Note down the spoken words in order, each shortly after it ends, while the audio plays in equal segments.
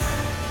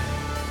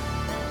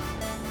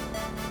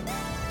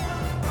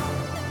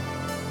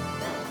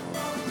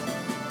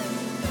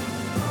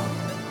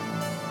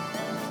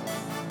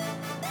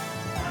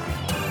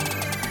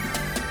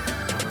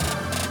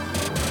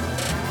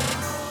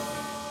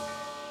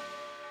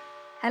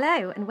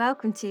Hello and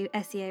welcome to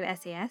SEO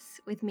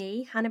SES with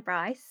me, Hannah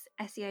Bryce,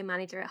 SEO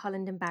manager at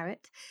Holland and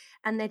Barrett,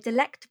 and the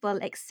delectable,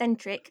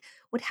 eccentric,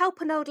 would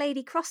help an old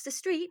lady cross the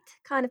street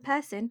kind of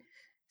person,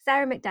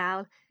 Sarah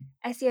McDowell,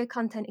 SEO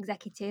content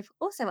executive,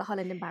 also at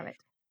Holland and Barrett.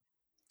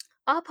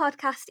 Our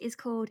podcast is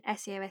called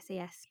SEO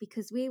SES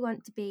because we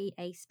want to be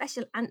a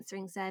special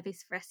answering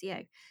service for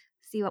SEO.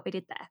 See what we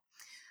did there?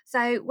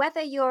 So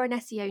whether you're an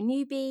SEO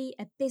newbie,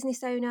 a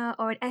business owner,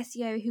 or an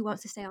SEO who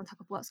wants to stay on top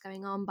of what's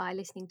going on by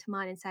listening to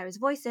mine and Sarah's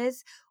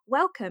voices,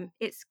 welcome.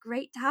 It's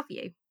great to have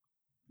you.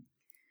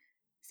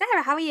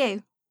 Sarah, how are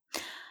you?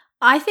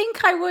 I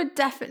think I would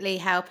definitely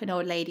help an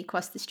old lady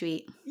cross the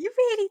street. You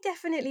really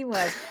definitely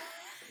would.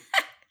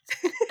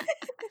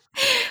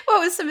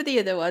 What were some of the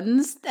other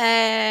ones?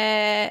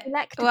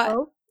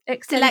 Delectable,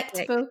 eccentric.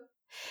 Delectable.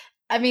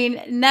 I mean,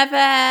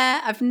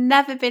 I've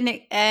never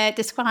been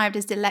described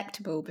as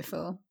delectable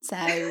before. So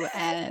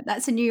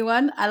that's a new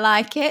one. I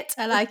like it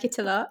a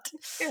lot.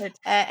 Good.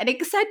 And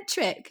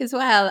eccentric as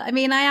well. I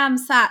mean, I am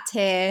sat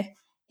here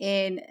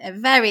in a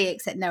very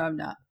eccentric. No, I'm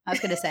not. I was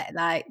going to say,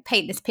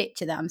 paint this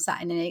picture that I'm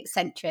sat in an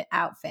eccentric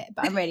outfit,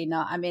 but I'm really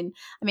not. I'm in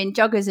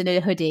joggers and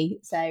a hoodie.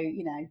 So,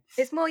 you know.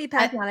 It's more your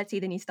personality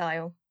than your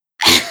style.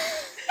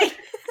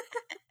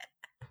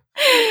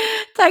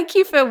 Thank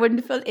you for a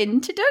wonderful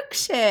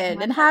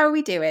introduction. And how are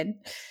we doing?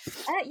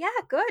 Yeah,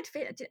 good.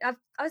 I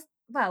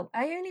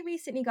only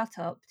recently got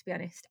up, to be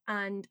honest,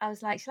 and I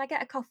was like, shall I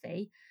get a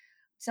coffee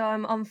so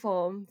I'm on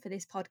form for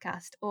this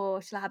podcast,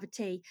 or shall I have a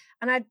tea?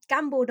 And I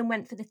gambled and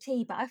went for the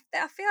tea, but I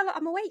feel like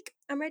I'm awake.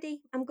 I'm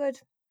ready. I'm good.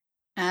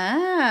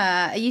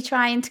 Are you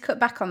trying to cut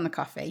back on the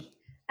coffee?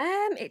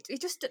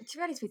 It just, to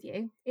be honest with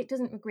you, it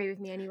doesn't agree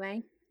with me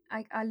anyway.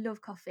 I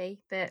love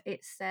coffee, but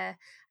it's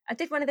I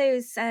did one of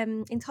those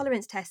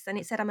intolerance tests and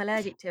it said I'm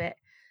allergic to it.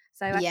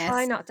 So I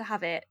try not to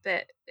have it,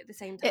 but at the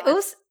same time.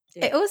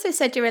 It also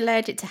said you're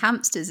allergic to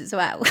hamsters as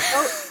well.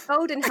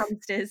 Golden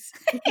hamsters.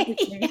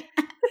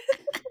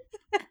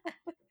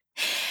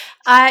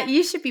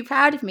 You should be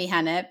proud of me,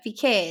 Hannah,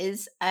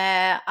 because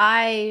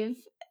I've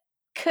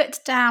cut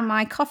down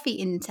my coffee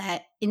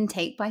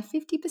intake by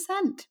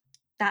 50%.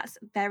 That's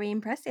very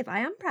impressive.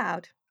 I am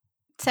proud.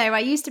 So I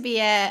used to be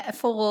a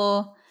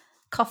 4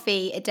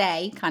 coffee a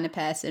day kind of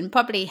person.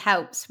 Probably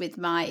helps with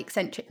my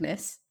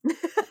eccentricness,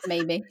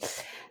 maybe.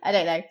 I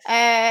don't know.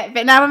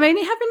 But now I'm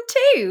only having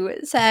 2.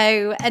 So,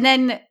 and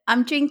then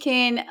I'm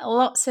drinking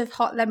lots of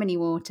hot lemony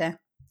water.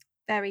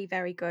 Very,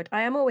 very good.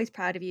 I am always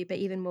proud of you, but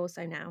even more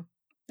so now.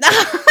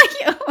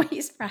 You're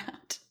always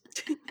proud.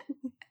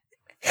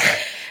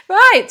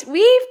 Right,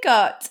 we've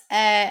got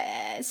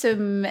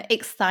some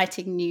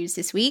exciting news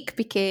this week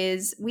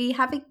because we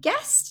have a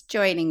guest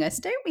joining us,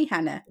 don't we,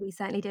 Hannah? We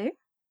certainly do.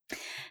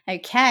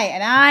 Okay,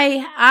 and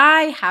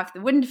I have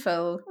the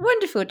wonderful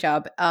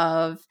job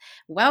of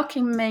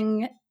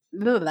welcoming.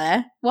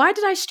 Why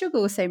did I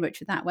struggle so much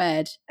with that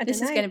word?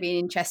 This is going to be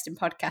an interesting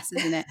podcast,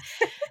 isn't it?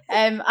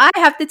 I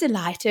have the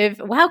delight of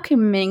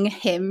welcoming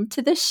him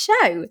to the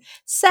show.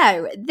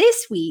 So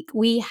this week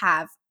we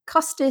have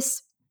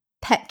Kostas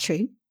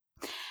Petrou,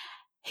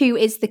 who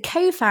is the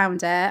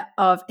co-founder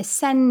of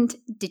Ascend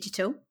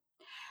Digital,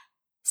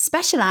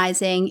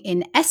 specializing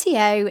in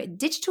SEO,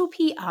 digital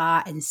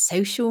PR, and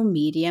social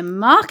media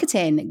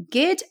marketing.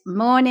 Good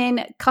morning,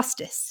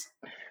 Kostas.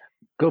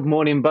 Good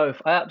morning,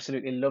 both. I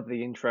absolutely love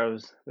the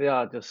intros. They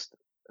are just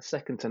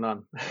second to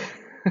none.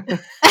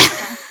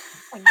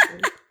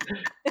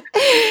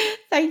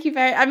 Thank you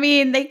very. I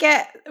mean, they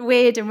get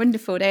weird and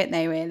wonderful, don't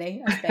they?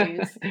 Really, I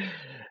suppose.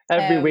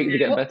 Every week they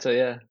get better.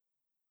 Yeah.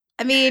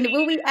 I mean,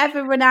 will we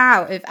ever run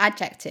out of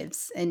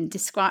adjectives and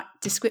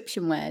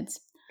description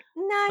words?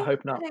 No, I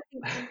hope not.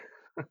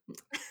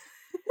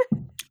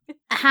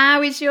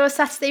 How is your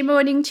Saturday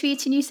morning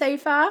treating you so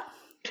far?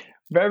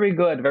 Very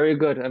good, very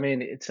good. I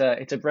mean, it's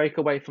a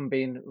breakaway from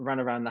being run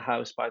around the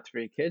house by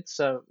 3 kids.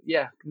 So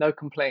yeah, no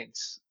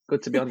complaints.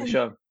 Good to be on the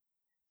show.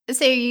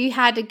 So you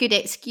had a good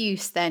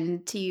excuse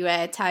then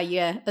to tell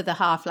your other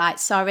half, like,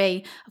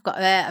 sorry, I've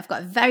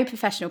got a very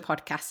professional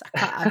podcast.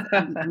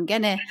 I'm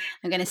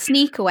gonna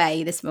sneak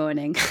away this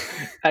morning.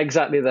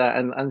 Exactly that,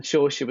 and I'm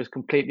sure she was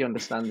completely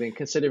understanding,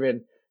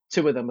 considering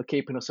 2 of them were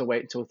keeping us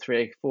awake till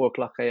 3-4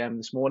 o'clock a.m.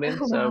 this morning.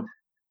 Oh, so, wow.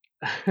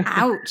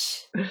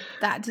 Ouch!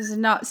 That does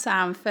not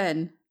sound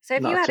fun. So,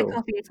 have you had a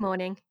coffee this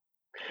morning?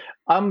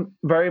 I'm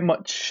very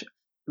much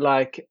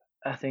like,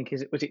 I think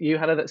was it you,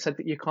 Hannah, that said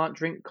that you can't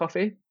drink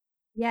coffee?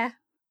 Yeah.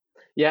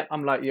 Yeah,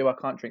 I'm like you. I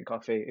can't drink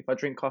coffee. If I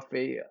drink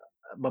coffee,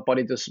 my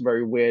body does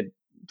very weird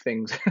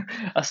things.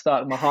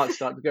 My heart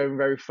starts going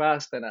very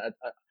fast, and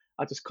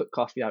I just cut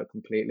coffee out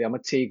completely. I'm a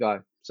tea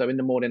guy, so in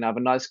the morning I have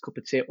a nice cup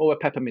of tea or a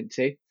peppermint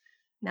tea,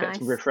 Nice.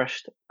 gets me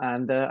refreshed,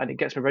 and it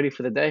gets me ready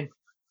for the day.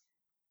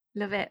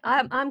 Love it.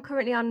 I'm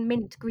currently on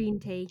mint green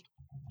tea.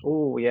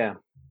 Oh yeah,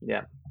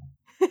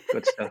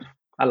 good stuff.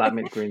 I like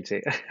mint green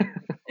tea.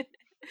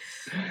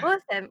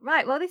 Awesome.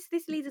 Right. Well, this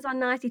leads us on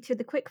nicely to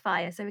the quick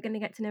fire. So we're going to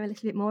get to know a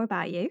little bit more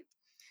about you.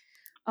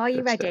 Are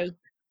you ready?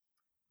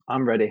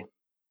 I'm ready.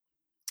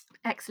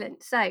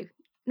 Excellent. So,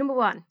 number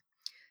 1,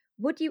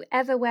 Would you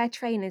ever wear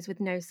trainers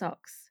with no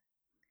socks?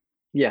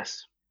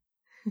 Yes.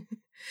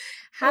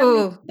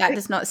 Oh, that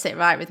does not sit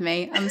right with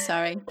me. I'm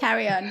sorry.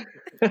 Carry on.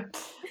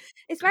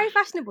 It's very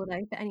fashionable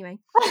though, but anyway.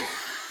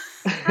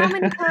 How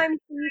many times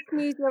do you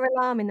snooze your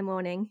alarm in the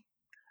morning?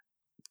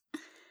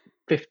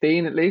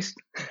 15 at least.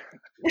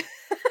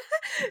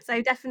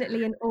 So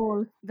definitely an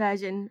all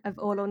version of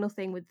all or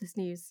nothing with the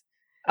snooze.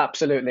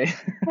 Absolutely.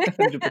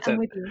 100%. I'm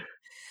with you.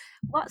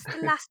 What's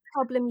the last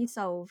problem you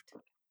solved?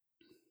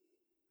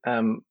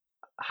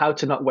 How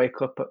to not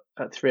wake up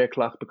at 3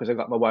 o'clock because I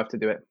got my wife to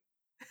do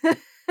it.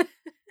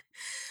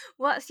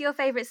 What's your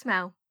favourite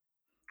smell?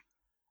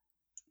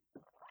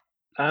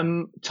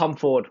 Tom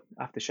Ford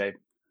aftershave.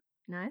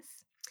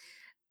 Nice.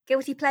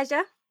 Guilty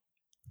pleasure?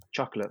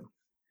 Chocolate.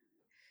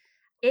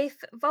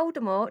 If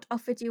Voldemort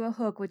offered you a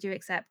hug, would you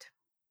accept?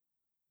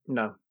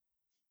 No.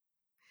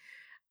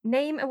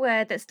 Name a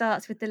word that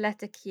starts with the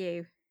letter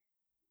Q.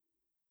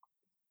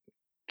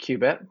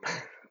 Qbet.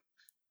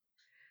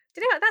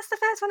 Do you know what? That's the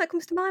first one that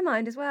comes to my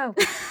mind as well.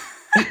 Do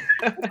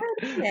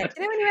you know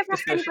when you ever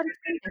ask anybody to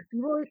do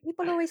this,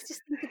 people always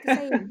just think of the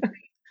same.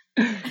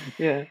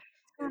 Yeah.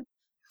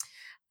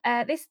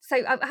 So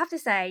I have to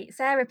say,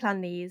 Sarah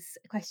planned these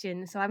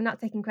questions, so I'm not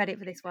taking credit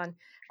for this one.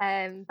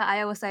 But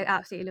I also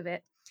absolutely love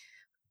it.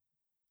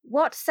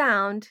 What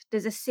sound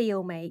does a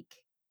seal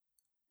make?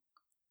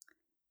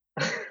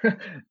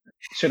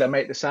 Should I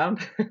make the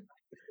sound?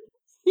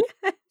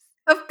 Yes.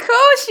 Of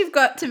course you've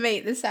got to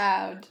make the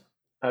sound.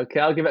 Okay,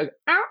 I'll give it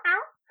a ow,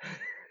 ow.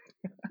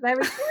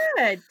 Very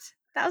good.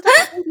 That was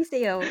like a baby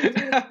seal. It was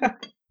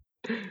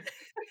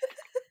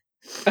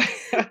really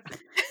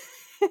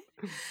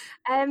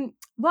good.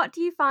 What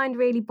do you find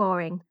really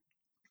boring?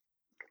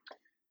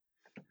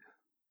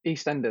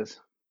 EastEnders.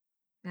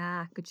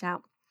 Ah, good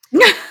shout.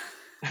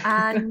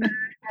 And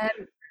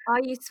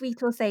are you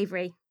sweet or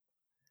savoury?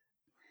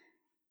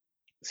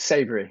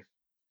 Savoury.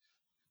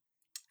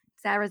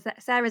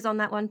 Sarah's on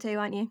that one too,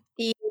 aren't you?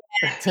 Yeah,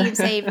 team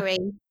savoury.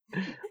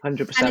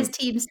 100%. And it's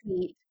team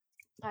sweet.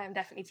 I am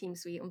definitely team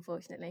sweet,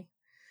 unfortunately.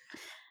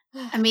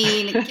 I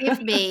mean,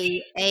 give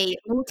me a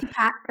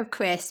multi-pack of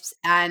crisps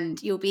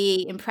and you'll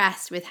be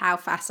impressed with how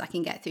fast I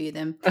can get through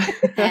them.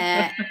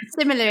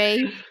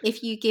 Similarly,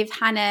 if you give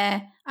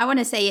Hannah, I want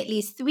to say at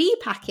least 3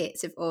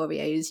 packets of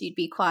Oreos, you'd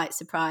be quite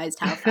surprised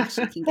how fast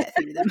you can get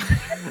through them.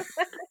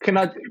 Can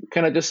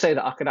I just say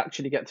that I could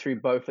actually get through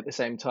both at the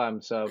same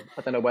time? So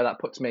I don't know where that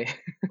puts me.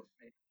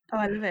 Oh,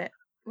 I love it.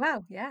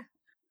 Wow, yeah.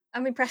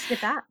 I'm impressed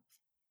with that.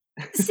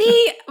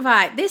 See,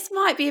 right, this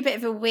might be a bit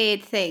of a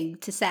weird thing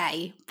to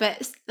say,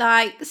 but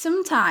like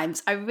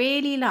sometimes I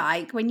really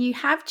like when you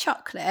have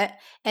chocolate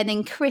and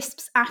then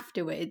crisps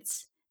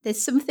afterwards.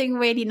 There's something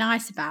really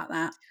nice about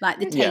that, like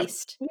the Yeah.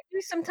 taste. You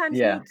do sometimes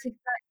Yeah. need to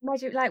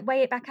measure,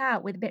 weigh it back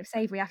out with a bit of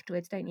savoury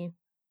afterwards, don't you?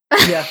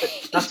 Yeah,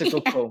 that's a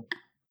good call.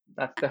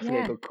 That's definitely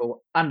Yeah. a good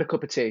call. And a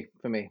cup of tea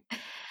for me.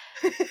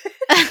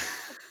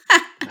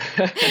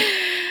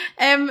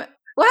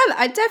 Well,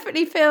 I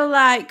definitely feel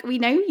like we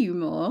know you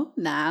more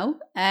now.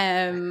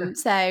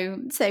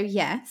 So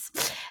yes.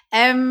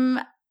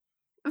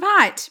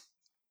 Right.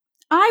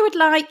 I would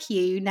like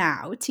you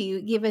now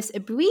to give us a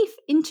brief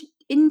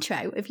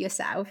intro of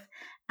yourself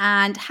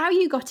and how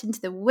you got into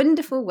the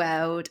wonderful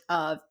world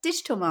of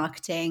digital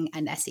marketing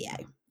and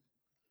SEO.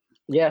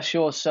 Yeah,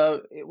 sure.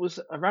 So it was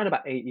around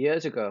about 8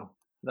 years ago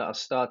that I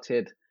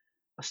started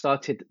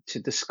to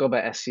discover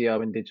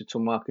SEO and digital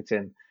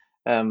marketing.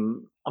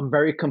 I'm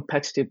very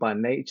competitive by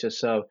nature,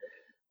 so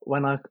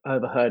when I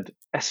overheard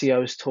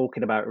SEOs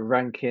talking about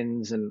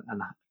rankings and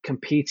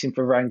competing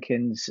for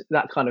rankings,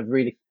 that kind of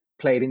really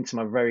played into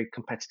my very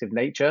competitive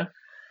nature.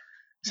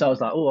 So I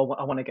was like, oh,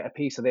 I want to get a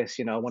piece of this,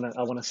 I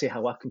want to see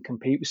how I can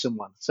compete with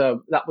someone.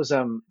 So that was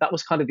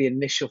kind of the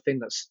initial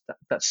thing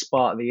that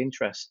sparked the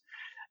interest,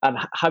 and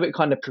how it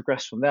kind of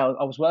progressed from there.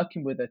 I was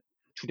working with a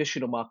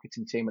traditional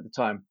marketing team at the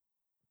time,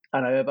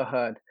 and I'd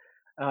overheard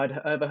an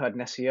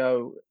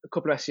a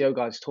couple of SEO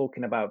guys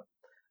talking about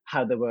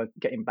how they were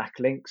getting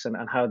backlinks and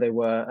how they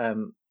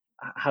were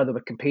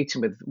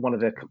competing with one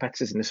of the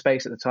competitors in the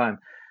space at the time.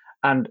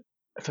 And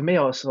for me,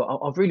 I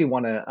really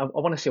want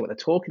to see what they're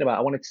talking about.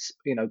 I wanted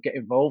to get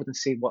involved and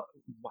see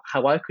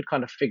how I could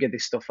kind of figure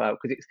this stuff out,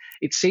 because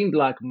it seemed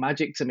like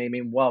magic to me. I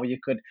mean, wow, you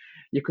could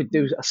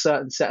do a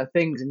certain set of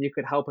things and you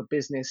could help a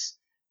business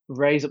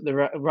rise up the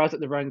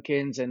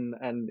rankings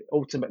and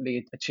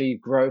ultimately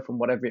achieve growth and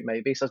whatever it may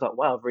be. So I was like,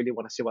 wow, I really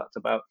want to see what it's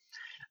about.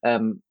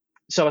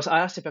 So I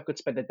asked if I could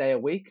spend a day a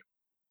week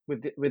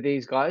with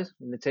these guys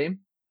in the team,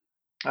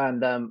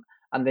 and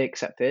they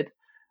accepted.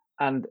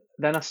 And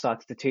then I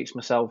started to teach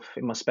myself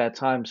in my spare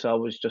time. So I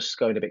was just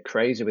going a bit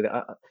crazy with it.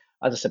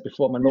 As I said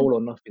before, I'm an all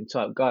or nothing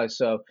type guy.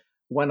 So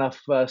when I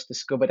first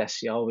discovered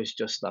SEO, I was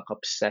just like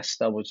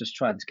obsessed. I was just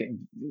trying to get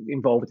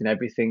involved in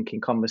everything,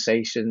 in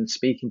conversations,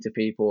 speaking to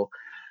people.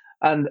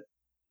 And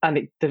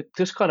it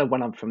just kind of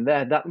went on from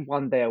there. That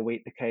one day a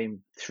week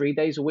became 3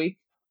 days a week.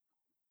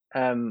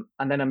 And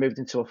then I moved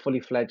into a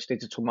fully fledged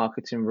digital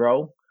marketing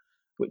role,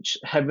 which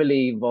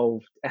heavily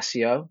involved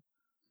SEO.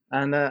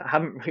 And I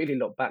haven't really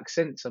looked back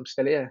since. I'm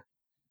still here.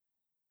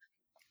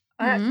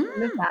 I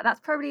absolutely love that. That's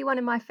probably one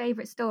of my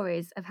favourite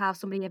stories of how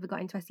somebody ever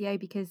got into SEO,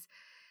 because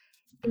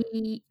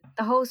the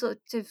whole sort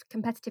of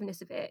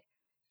competitiveness of it,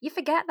 you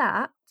forget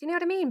that. Do you know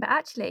what I mean? But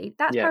actually,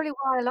 that's Yeah. probably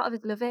why a lot of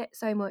us love it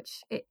so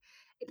much. It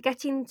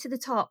getting to the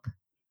top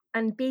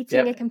and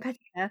beating a Yep.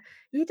 competitor,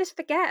 you just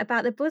forget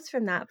about the buzz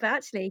from that. But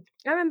actually,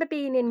 I remember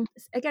being in,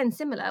 again,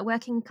 similar,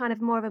 working kind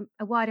of more of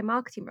a wider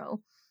marketing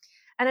role.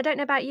 And I don't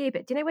know about you,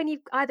 but do you know when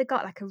you've either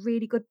got like a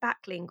really good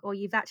backlink or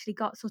you've actually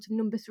got sort of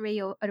number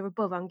 3 or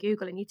above on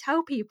Google, and you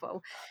tell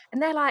people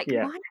and they're like,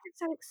 Yeah. why am I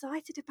so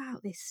excited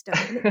about this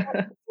stuff? And it's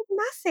like, it's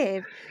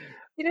massive.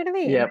 You know what I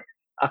mean? Yeah,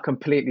 I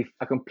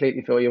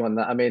completely feel you on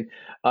that. I mean,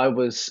 I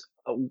was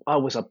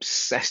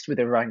obsessed with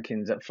the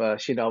rankings at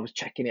first. You know, I was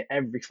checking it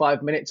every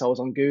 5 minutes. I was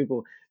on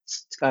Google,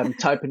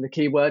 typing the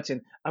keywords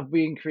in. Have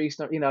we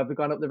increased? You know, have we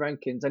gone up the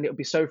rankings? And it would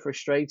be so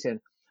frustrating.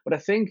 But I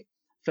think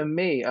for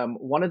me,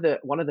 one of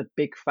the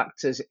big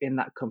factors in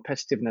that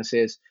competitiveness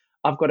is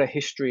I've got a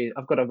history.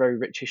 I've got a very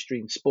rich history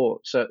in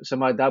sport. So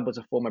my dad was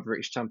a former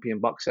British champion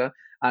boxer,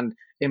 and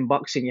in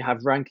boxing you have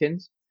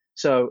rankings.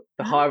 So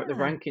the higher up the Ah,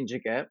 rankings you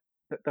get,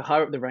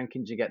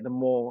 the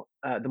more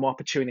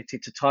opportunity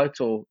to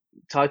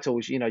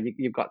titles. You know,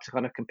 you've got to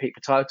kind of compete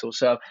for titles.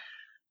 So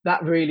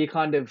that really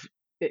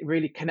it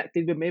really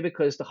connected with me,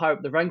 because the higher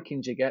up the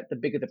rankings you get, the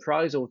bigger the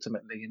prize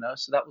ultimately. You know,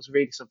 so that was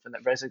really something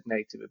that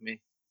resonated with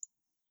me.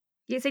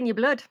 it's in your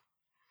blood.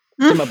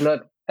 It's in my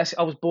blood.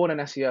 I was born in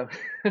SEO.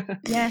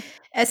 Yeah.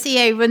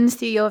 SEO runs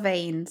through your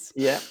veins.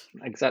 Yeah,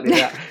 exactly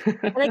that.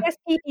 And I guess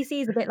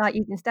PPC is a bit like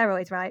using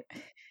steroids, right?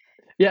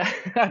 Yeah,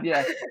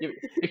 yeah.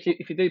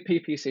 If you do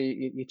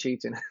PPC, you're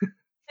cheating.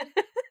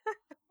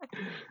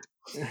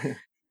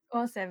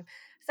 Awesome.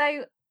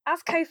 So,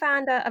 as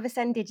co-founder of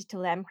Ascend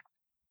Digital, then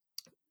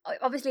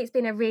obviously it's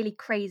been a really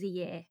crazy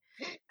year.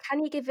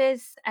 Can you give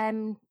us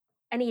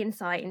any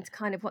insight into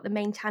kind of what the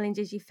main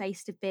challenges you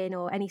faced have been,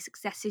 or any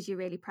successes you're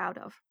really proud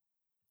of?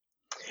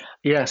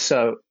 Yeah,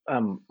 so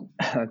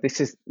this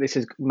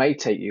is may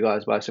take you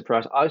guys by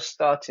surprise. I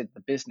started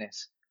the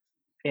business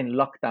in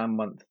lockdown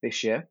month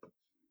this year.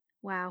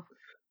 Wow.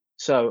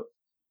 So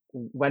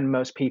when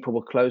most people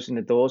were closing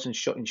the doors and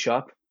shutting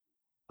shop,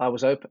 I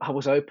was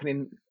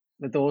opening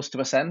the doors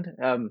to Ascend,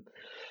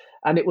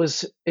 and it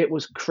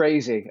was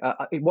crazy.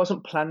 It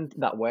wasn't planned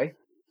that way.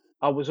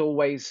 I was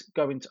always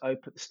going to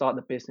start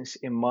the business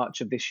in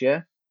March of this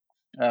year.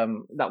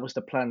 That was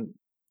the plan,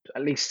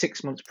 at least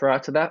 6 months prior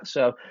to that.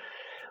 So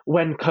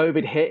when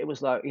COVID hit, it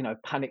was like, you know,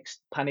 panic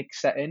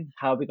set in.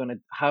 How are we gonna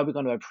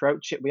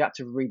approach it? We had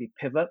to really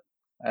pivot.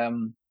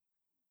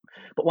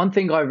 But one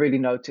thing I really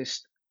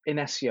noticed in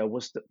SEO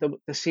was that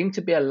there seemed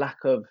to be a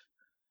lack of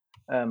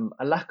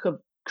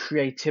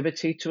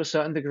creativity to a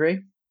certain degree.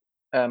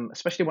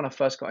 Especially when I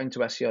first got into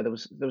SEO,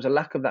 there was a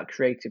lack of that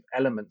creative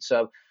element.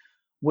 So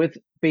with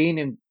being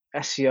in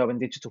SEO and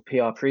digital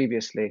PR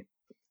previously,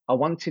 I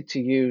wanted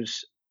to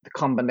use the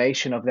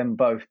combination of them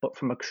both, but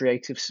from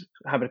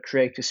have a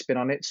creative spin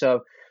on it.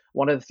 So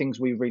one of the things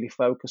we really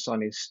focus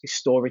on is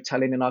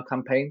storytelling in our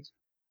campaigns.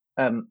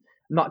 Um,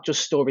 Not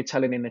just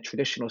storytelling in the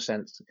traditional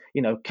sense.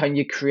 You know, can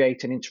you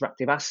create an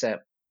interactive asset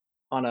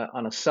on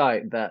a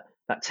site that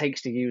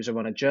takes the user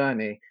on a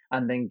journey,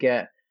 and then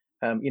get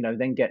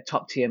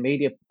top tier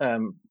media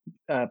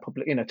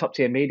top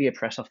tier media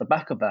press off the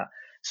back of that.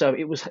 So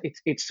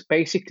it's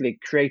basically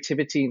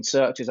creativity in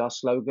search is our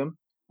slogan,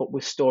 but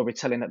with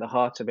storytelling at the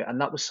heart of it. And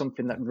that was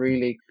something that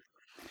really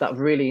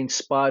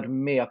inspired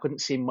me. I couldn't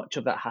see much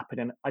of that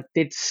happening. I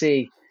did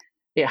see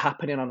it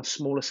happening on a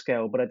smaller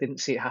scale, but I didn't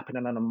see it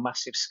happening on a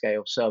massive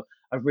scale. So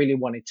I really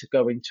wanted to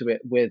go into it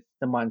with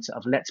the mindset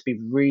of let's be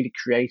really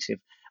creative,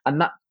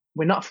 and that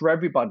we're not for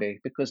everybody,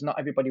 because not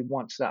everybody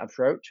wants that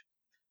approach.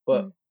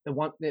 But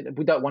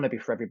we don't want to be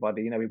for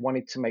everybody. You know, we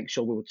wanted to make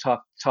sure we were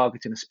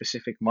targeting a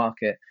specific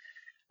market.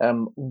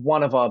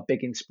 One of our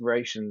big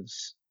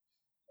inspirations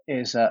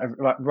is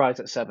Rise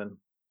at 7.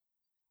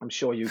 I'm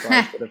sure you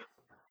guys would have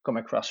come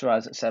across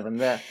Rise at 7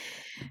 there.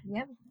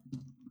 Yep.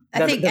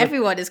 I think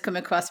everyone has come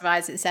across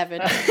Rise at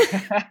 7.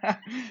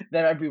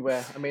 They're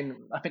everywhere. I mean,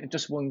 I think they've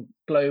just won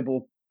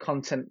Global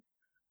Content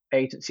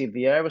Agency of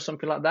the Year or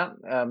something like that.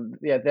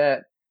 Yeah,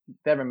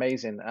 they're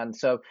amazing. And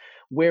so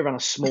we're on a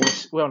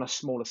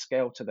smaller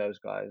scale to those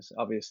guys,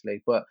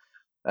 obviously, but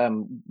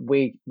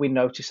we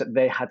noticed that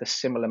they had a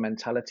similar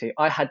mentality.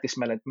 I had this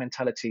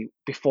mentality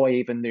before I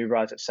even knew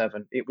Rise at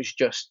 7. It was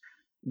just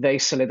they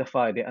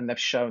solidified it, and they've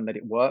shown that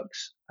it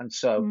works. And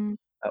so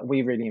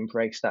we really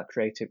embrace that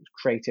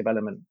creative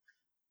element.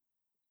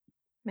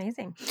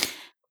 Amazing.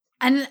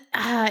 And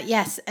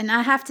yes, and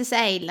I have to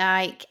say,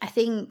 like, I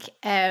think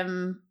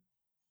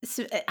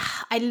so,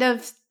 I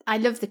love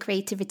the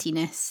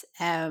creativiness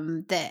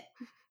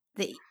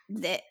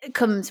that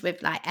comes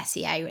with like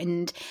SEO,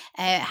 and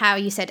how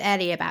you said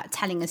earlier about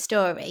telling a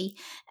story.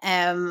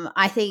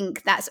 I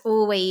think that's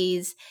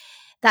always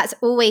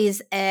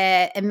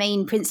a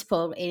main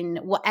principle in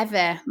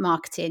whatever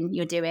marketing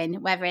you're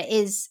doing, whether it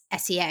is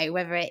SEO,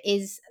 whether it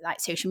is like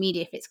social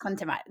media, if it's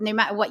content, right? No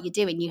matter what you're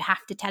doing, you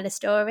have to tell a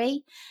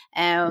story.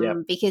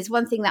 Because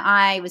one thing that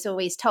I was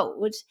always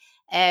told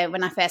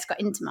when I first got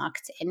into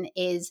marketing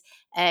is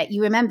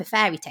you remember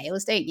fairy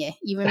tales, don't you?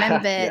 You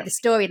remember Yeah. the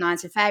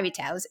storylines of fairy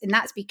tales, and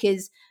that's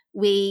because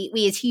we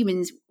as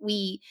humans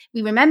we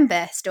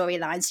remember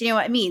storylines. Do you know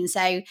what I mean?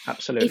 So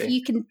Absolutely. if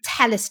you can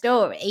tell a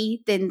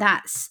story, then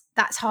that's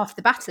half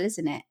the battle,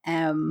 isn't it?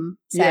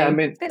 Yeah, I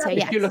mean, so if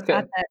yes. you look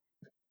at,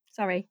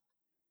 Sorry,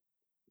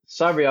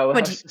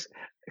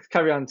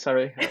 carry on.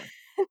 Sorry.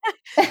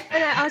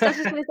 I was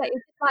just going to say,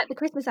 it's like the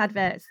Christmas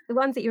adverts. The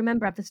ones that you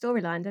remember have the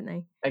storyline, don't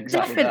they?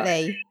 Exactly that.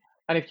 Definitely.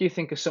 And if you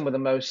think of some of the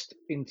most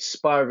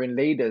inspiring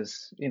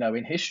leaders,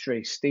 in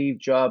history, Steve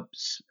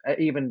Jobs,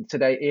 even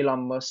today,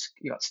 Elon Musk,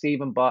 you got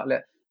Stephen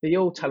Bartlett, they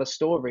all tell a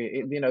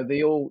story.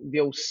 They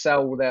all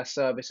sell their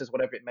services,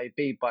 whatever it may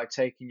be, by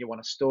taking you on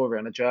a story,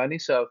 on a journey.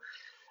 So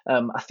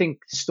I think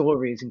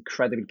story is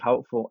incredibly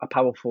powerful, a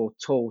powerful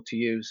tool to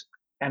use,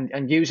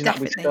 and using that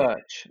with Definitely.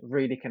 search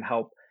really can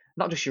help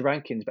not just your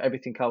rankings, but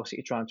everything else that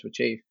you're trying to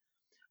achieve.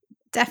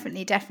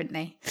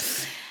 Definitely.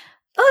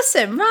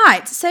 Awesome.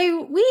 Right.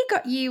 So we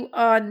got you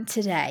on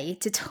today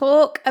to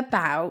talk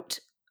about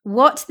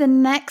what the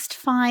next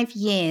 5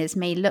 years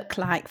may look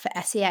like for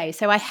SEO.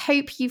 So I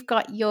hope you've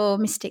got your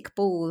Mystic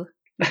Ball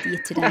with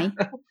you today.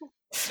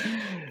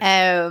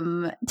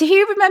 Do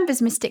who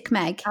remembers Mystic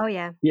Meg? Oh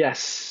yeah.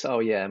 Yes. Oh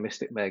yeah,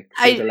 Mystic Meg.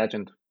 She was a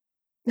legend.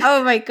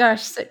 Oh my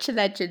gosh, such a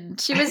legend.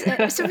 She was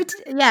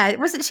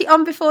wasn't she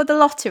on before the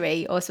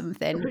lottery or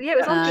something? Yeah, it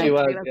was on She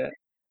was, wasn't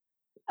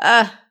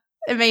it?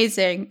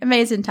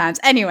 Amazing times.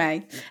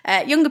 Anyway,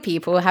 younger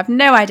people have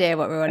no idea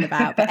what we're on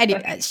about, but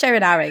anyway, it's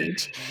showing our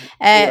age.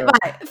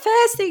 Right,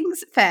 first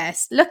things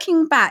first,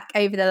 looking back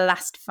over the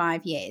last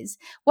 5 years,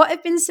 what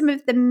have been some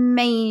of the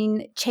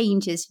main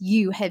changes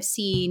you have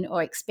seen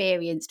or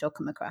experienced or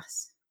come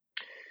across?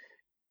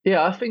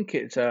 Yeah, I think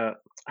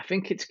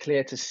it's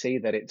clear to see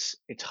that it's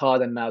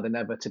harder now than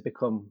ever to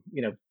become,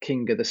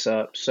 king of the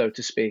SERP, so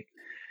to speak.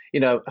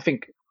 I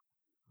think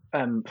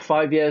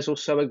 5 years or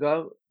so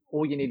ago,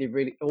 all you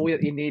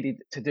needed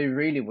to do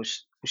really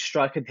was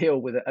strike a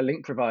deal with a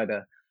link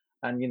provider,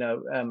 and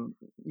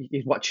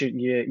you watch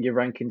your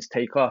rankings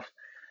take off,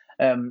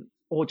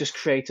 or just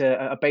create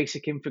a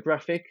basic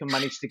infographic and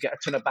manage to get a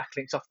ton of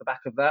backlinks off the back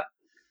of that.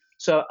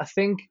 So I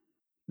think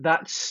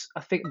that's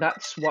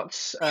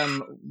what's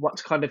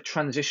kind of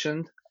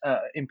transitioned,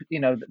 in,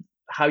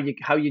 how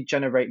you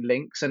generate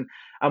links, and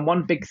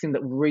one big thing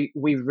that we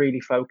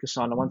really focus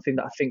on, and one thing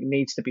that I think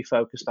needs to be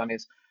focused on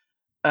is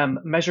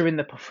measuring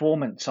the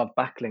performance of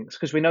backlinks,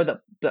 because we know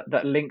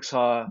that links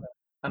are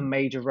a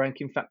major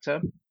ranking factor,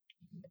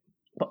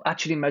 but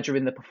actually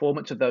measuring the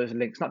performance of those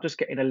links, not just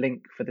getting a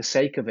link for the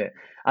sake of it.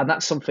 And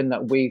that's something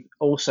that we've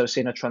also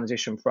seen a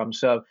transition from.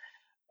 So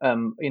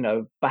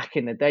back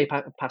in the day,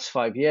 past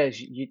 5 years,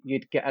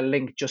 you'd get a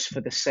link just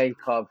for the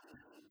sake of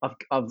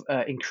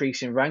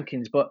increasing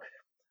rankings. But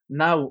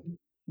now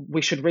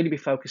we should really be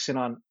focusing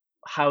on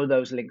how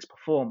those links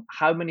perform.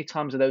 How many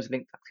times are those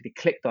links actually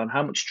clicked on?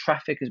 How much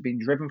traffic has been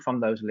driven from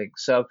those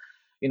links? So,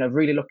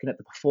 really looking at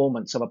the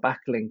performance of a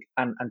backlink,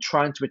 and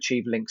trying to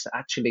achieve links that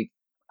actually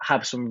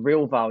have some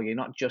real value,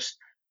 not just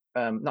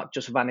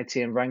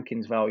vanity and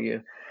rankings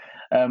value.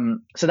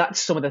 So that's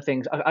some of the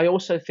things. I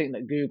also think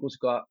that Google's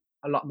got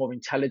a lot more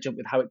intelligent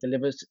with how it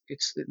delivers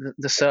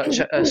the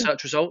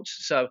search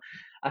results. So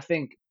I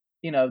think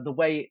the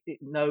way it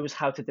knows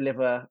how to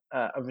deliver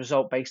a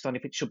result based on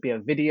if it should be a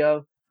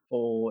video,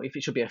 or if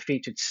it should be a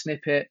featured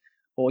snippet,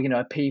 or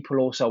a people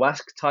also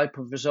ask type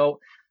of result.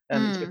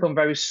 It's become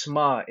very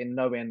smart in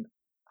knowing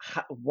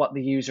what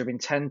the user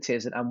intent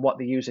is, and what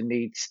the user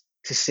needs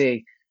to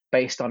see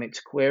based on its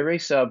query.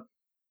 So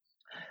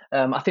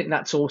I think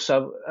that's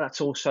also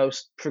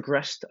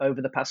progressed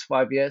over the past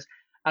 5 years,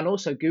 and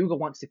also Google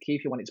wants to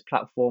keep you on its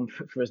platform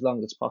for as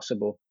long as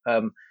possible.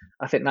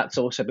 I think that's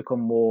also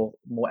become more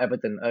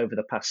evident over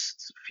the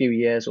past few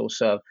years or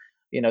so.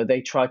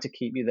 They try to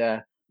keep you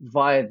there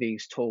via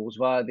these tools,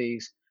 via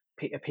these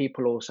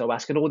people also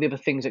ask, and all the other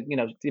things that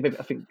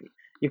I think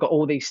you've got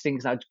all these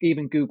things now.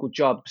 Even Google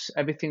Jobs,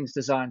 everything's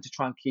designed to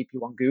try and keep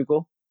you on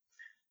Google.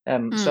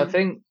 So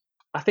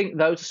I think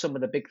those are some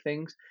of the big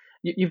things.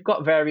 You've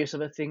got various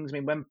other things. I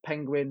mean, when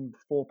Penguin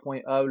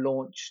 4.0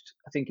 launched,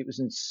 I think it was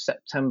in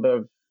September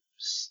of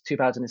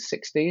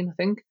 2016, I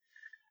think,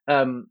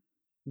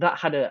 that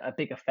had a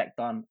big effect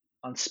on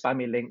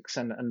spammy links,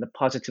 and the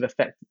positive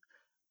effect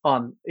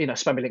on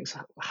spammy links.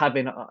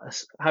 Having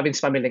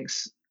spammy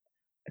links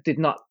did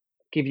not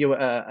give you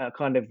a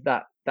kind of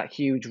that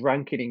huge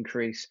ranking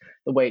increase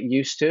the way it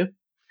used to.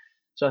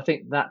 So I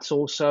think that's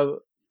also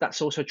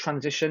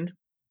transitioned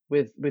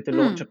with the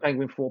launch of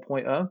Penguin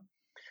 4.0.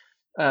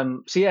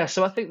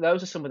 So I think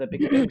those are some of the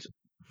big things.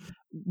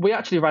 We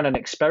actually ran an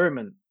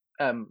experiment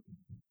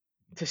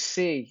to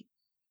see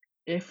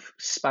if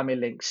spammy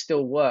links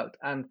still worked,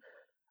 and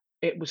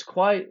it was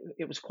quite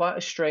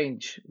a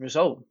strange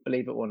result,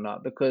 believe it or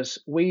not, because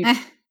we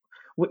don't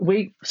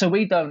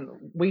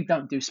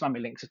do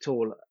spammy links at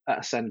all at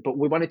Ascend, but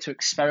we wanted to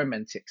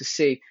experiment it to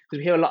see, because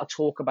we hear a lot of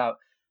talk about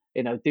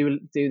do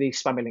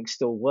these spammy links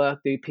still work?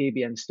 Do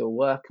PBN still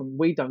work? And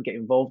we don't get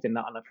involved in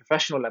that on a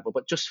professional level,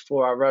 but just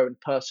for our own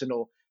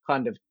personal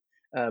kind of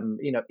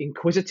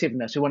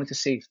inquisitiveness, we wanted to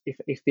see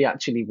if they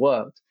actually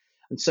worked.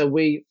 And so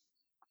we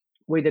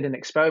did an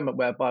experiment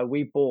whereby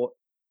we bought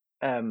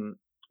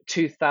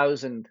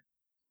 2,000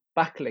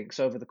 backlinks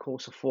over the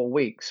course of 4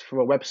 weeks for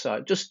a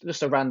website,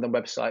 just a random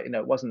website.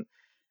 It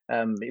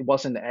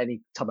wasn't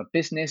any type of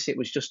business. It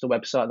was just a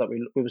website that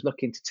we was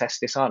looking to test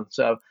this on.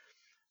 So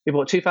we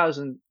bought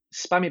 2,000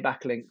 spammy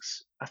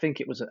backlinks. I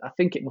think it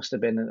must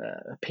have been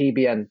a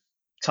PBN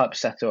type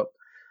setup,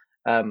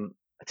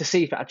 to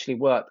see if it actually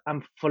worked.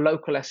 And for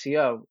local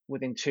SEO,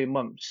 within 2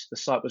 months, the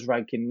site was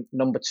ranking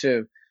number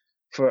 2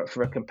 for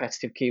a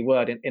competitive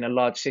keyword in a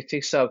large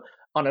city. So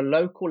on a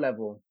local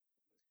level,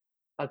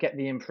 I get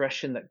the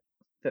impression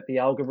that the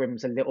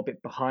algorithm's a little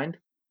bit behind.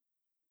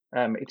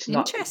 It's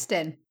not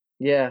interesting.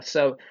 Yeah,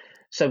 so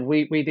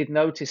we did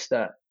notice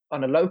that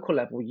on a local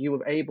level, you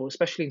were able,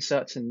 especially in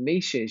certain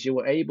niches, you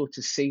were able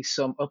to see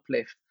some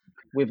uplift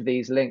with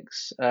these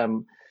links.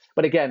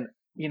 But again,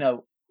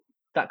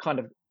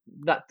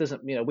 that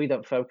doesn't, we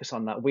don't focus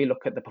on that. We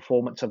look at the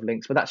performance of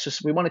links, but that's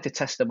just, we wanted to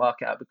test the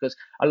market out because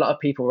a lot of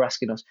people were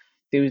asking us,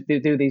 do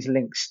these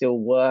links still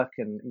work?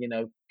 And,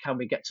 can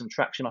we get some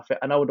traction off it?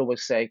 And I would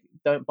always say,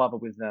 don't bother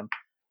with them.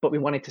 But we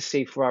wanted to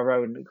see for our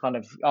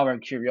own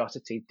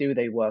curiosity, do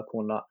they work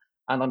or not?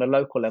 And on a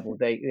local level,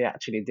 they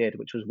actually did,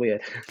 which was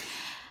weird.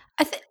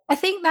 I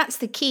think that's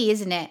the key,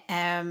 isn't it?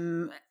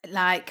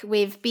 Like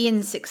with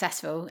being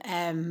successful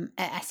at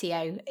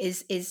SEO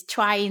is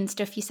trying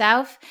stuff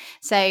yourself.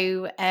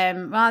 So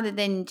rather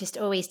than just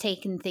always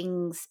taking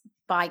things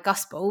by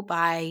gospel,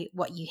 by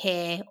what you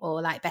hear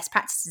or like best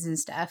practices and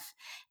stuff,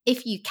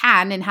 if you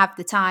can and have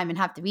the time and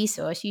have the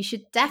resource, you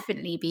should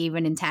definitely be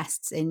running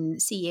tests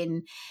and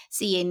seeing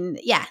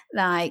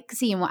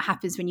what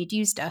happens when you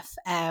do stuff.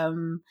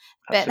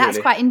 But that's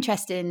quite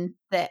interesting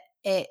that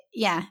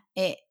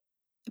it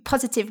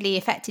positively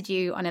affected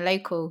you on a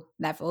local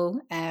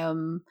level.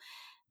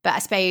 But I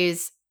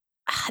suppose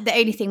the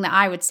only thing that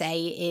I would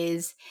say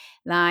is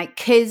like,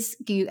 because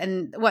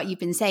and what you've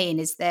been saying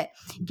is that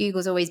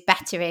Google's always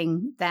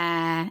bettering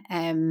their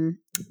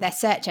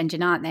search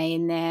engine, aren't they?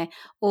 And they're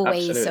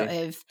always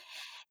Absolutely.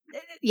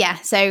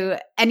 So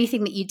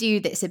anything that you do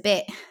that's a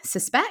bit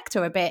suspect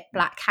or a bit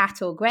black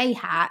hat or grey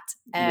hat,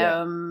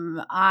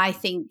 I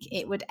think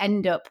it would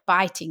end up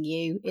biting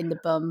you in the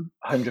bum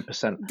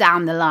 100%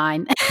 down the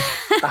line.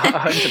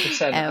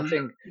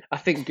 100%. I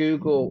think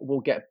Google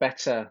will get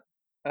better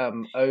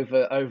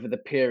over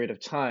the period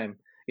of time,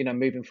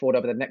 moving forward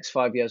over the next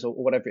 5 years or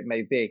whatever it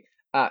may be,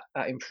 at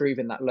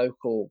improving that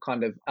local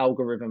kind of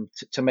algorithm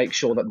to make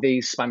sure that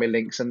these spammy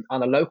links and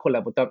on a local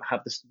level don't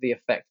have the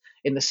effect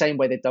in the same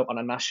way they don't on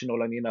a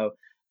national and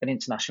an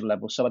international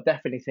level. So I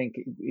definitely think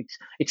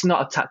it's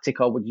not a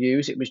tactic I would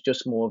use. It was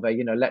just more of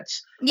a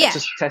let's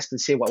just test and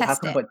see what will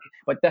happen.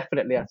 But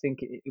definitely I think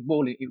it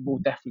will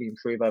definitely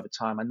improve over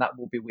time, and that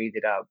will be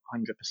weeded out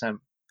 100%.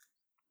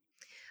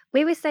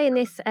 We were saying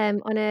this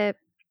on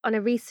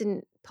a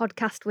recent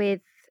podcast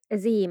with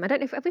Azim. I don't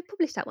know if have we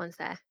published that one,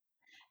 Sarah?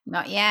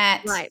 Not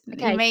yet. Right.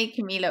 Okay. You're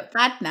making me look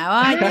bad now,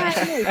 aren't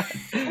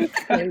you?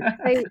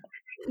 So,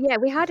 yeah,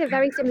 we had a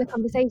very similar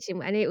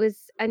conversation, and it was,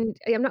 and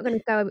I'm not going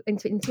to go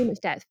into it in too much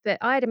depth, but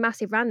I had a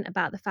massive rant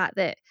about the fact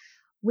that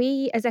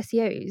we as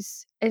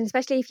SEOs, and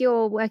especially if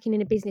you're working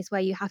in a business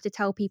where you have to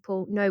tell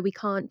people, no, we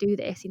can't do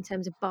this in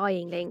terms of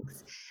buying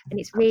links, and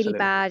it's really Absolutely.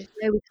 bad.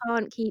 No, we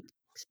can't keep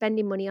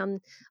spending money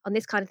on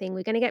this kind of thing.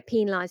 We're going to get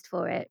penalised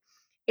for it.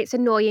 It's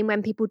annoying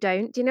when people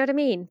don't. Do you know what I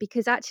mean?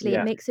 Because actually,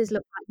 it makes us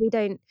look like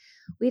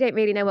we don't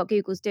really know what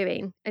Google's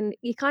doing, and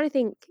you kind of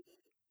think,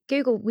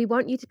 Google, we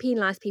want you to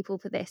penalise people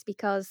for this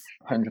because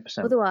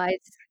 100%. otherwise,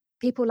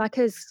 people like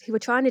us who are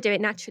trying to do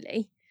it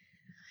naturally,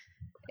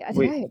 I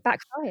don't know, it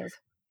backfires.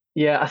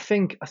 Yeah, I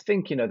think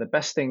the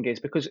best thing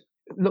is, because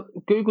look,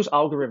 Google's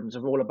algorithms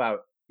are all about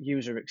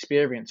user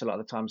experience a lot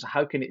of the time. So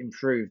how can it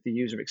improve the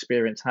user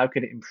experience? How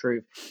can it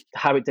improve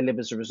how it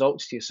delivers the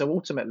results to you? So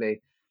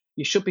ultimately,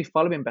 you should be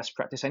following best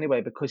practice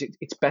anyway, because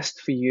it's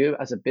best for you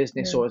as a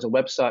business or as a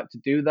website to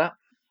do that.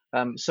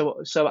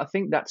 So I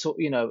think that's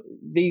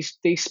these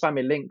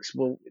spammy links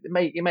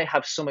it may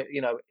have some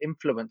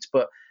influence,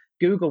 but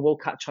Google will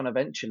catch on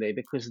eventually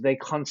because they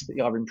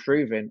constantly are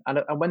improving, and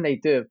when they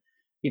do,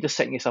 you're just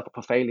setting yourself up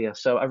for failure.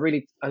 So I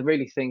really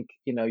think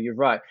you're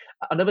right.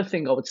 Another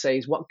thing I would say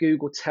is what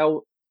Google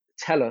tells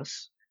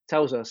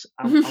us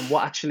and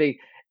what actually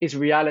is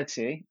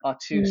reality are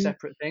two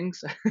separate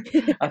things.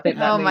 I think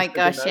that oh my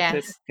gosh,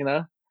 yes.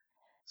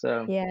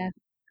 So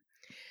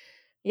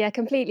yeah,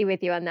 completely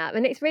with you on that,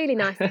 and it's really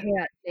nice to hear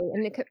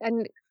actually.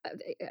 And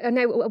I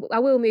know I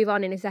will move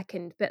on in a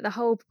second, but the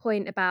whole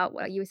point about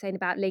what you were saying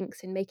about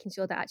links and making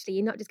sure that actually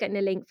you're not just getting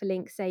a link for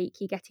link's sake,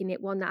 you're getting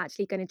it one that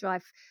actually going to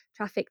drive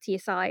traffic to your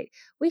site.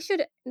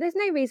 There's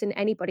no reason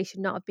anybody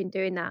should not have been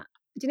doing that.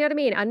 Do you know what I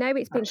mean? I know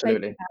it's been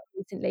spoken about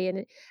recently,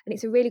 and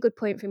it's a really good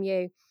point from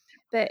you.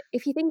 But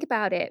if you think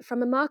about it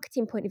from a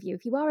marketing point of view,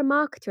 if you are a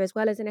marketer as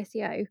well as an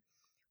SEO,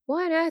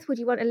 Why on earth would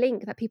you want a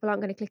link that people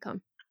aren't going to click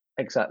on?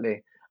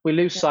 Exactly. We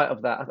lose sight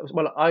of that.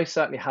 Well, I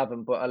certainly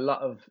haven't, but a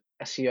lot of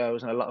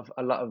SEOs and a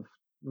lot of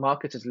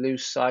marketers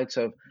lose sight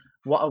of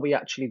what are we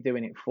actually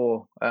doing it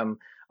for.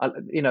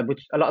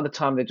 Which a lot of the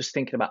time they're just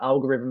thinking about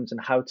algorithms and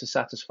how to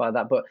satisfy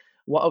that. But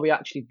what are we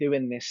actually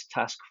doing this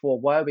task for?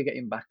 Why are we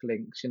getting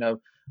backlinks?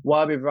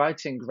 Why are we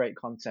writing great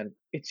content?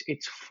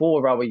 It's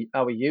for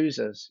our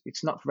users.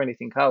 It's not for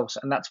anything else,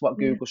 and that's what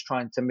Google's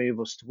trying to move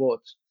us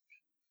towards.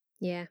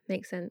 Yeah,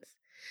 makes sense.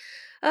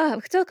 Oh,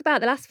 we could talk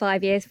about the last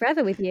 5 years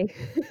forever with you.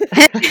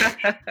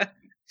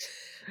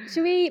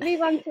 Should we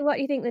move on to what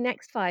you think the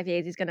next 5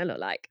 years is going to look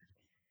like?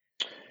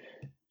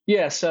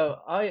 Yeah, so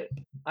I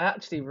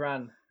actually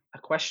ran a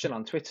question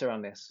on Twitter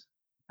on this,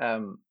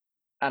 and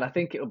I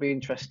think it'll be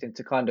interesting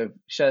to kind of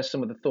share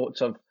some of the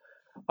thoughts of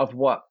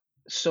what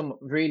some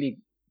really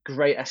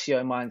great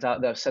SEO minds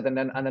out there have said, and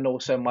then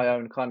also my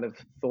own kind of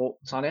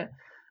thoughts on it.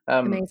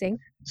 Amazing.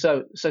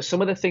 So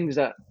some of the things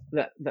that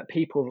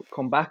people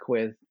come back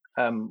with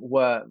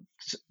were,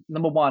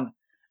 number one,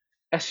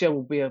 SEO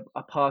will be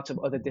a part of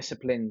other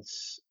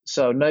disciplines.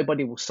 So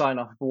nobody will sign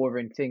off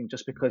boring thing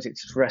just because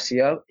it's for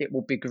SEO. It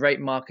will be great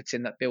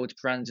marketing that builds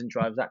brands and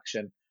drives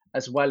action,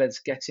 as well as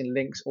getting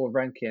links or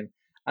ranking.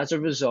 As a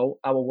result,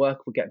 our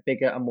work will get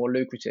bigger and more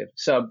lucrative.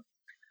 So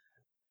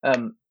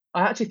I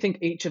actually think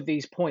each of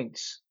these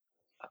points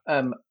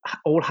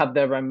all have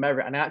their own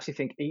merit, and I actually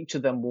think each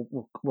of them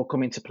will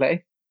come into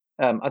play.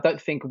 I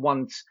don't think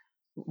one's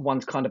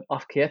kind of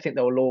off key. I think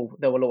they will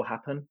all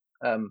happen.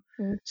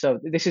 So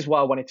this is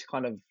why I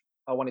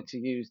wanted to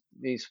use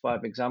these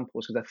 5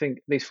 examples, because I think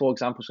these 4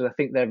 examples, because I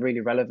think they're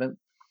really relevant.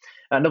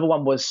 Another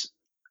one was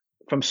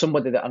from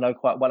somebody that I know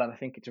quite well, and I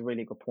think it's a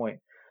really good point.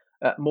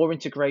 More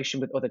integration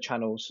with other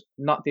channels,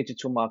 not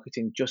digital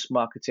marketing, just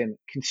marketing.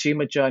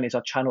 Consumer journeys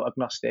are channel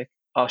agnostic.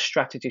 Our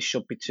strategy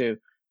should be to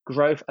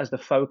growth as the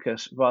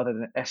focus rather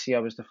than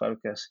SEO as the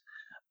focus.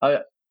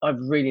 I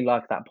really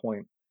like that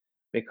point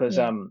because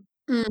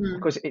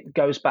because it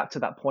goes back to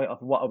that point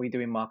of what are we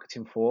doing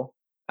marketing for,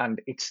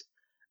 and it's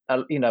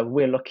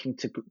we're looking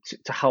to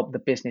help the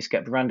business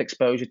get brand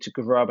exposure, to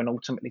grow, and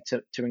ultimately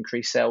to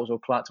increase sales or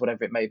clients,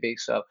 whatever it may be.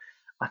 So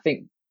I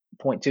think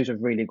point 2 is a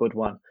really good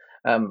one.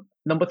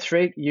 Number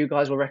 3, you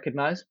guys will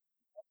recognize.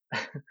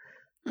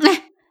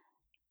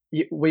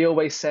 We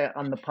always say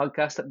on the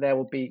podcast that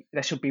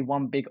there should be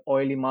one big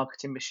oily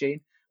marketing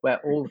machine where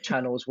all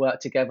channels work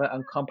together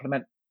and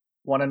complement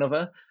one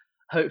another.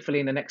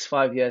 Hopefully in the next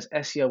 5 years,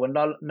 SEO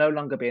will no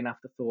longer be an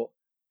afterthought,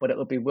 but it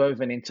will be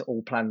woven into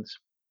all plans,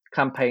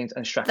 campaigns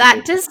and strategies.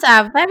 That does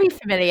sound very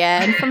familiar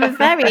and from a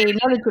very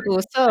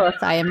knowledgeable source,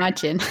 I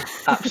imagine.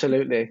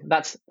 Absolutely.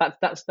 That's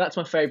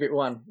my favorite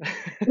one.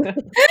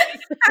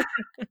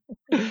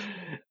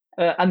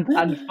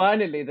 And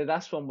finally, the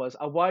last one was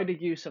a wider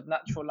use of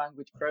natural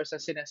language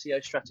processing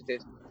SEO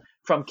strategies,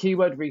 from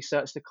keyword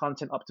research to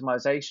content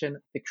optimization,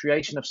 the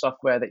creation of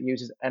software that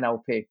uses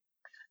NLP.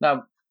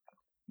 Now,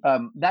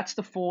 that's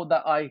the 4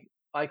 that I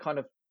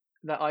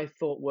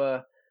thought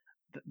were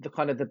the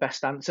kind of the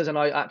best answers, and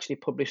I actually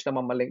published them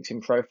on my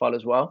LinkedIn profile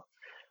as well.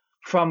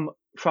 From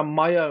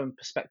my own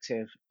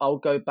perspective, I'll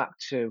go back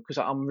to, because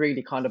I'm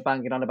really kind of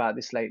banging on about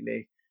this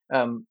lately,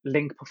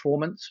 link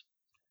performance.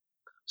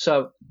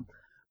 So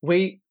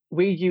we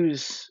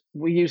use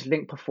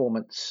link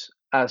performance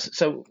as,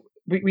 so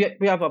we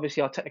have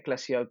obviously our technical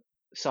SEO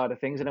side of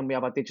things, and then we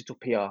have our digital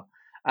PR.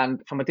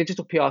 And from a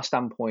digital PR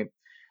standpoint,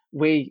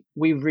 we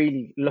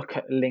really look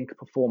at link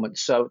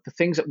performance. So the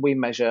things that we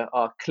measure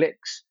are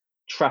clicks,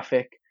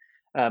 traffic,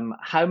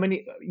 how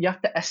many, you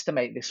have to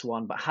estimate this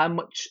one, but how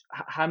much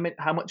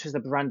has the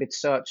branded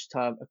search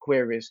term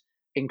queries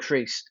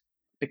increased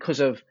because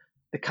of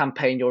the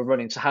campaign you're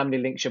running? So how many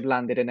links you've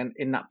landed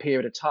in that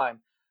period of time?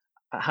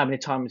 How many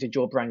times did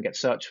your brand get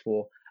searched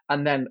for?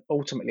 And then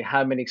ultimately,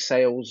 how many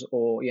sales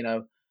or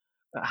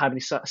how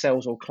many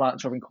sales or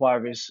clients or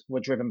inquiries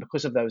were driven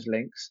because of those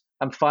links?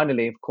 And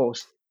finally, of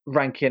course,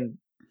 ranking,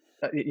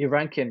 your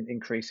ranking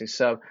increases.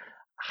 So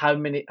how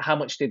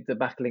much did the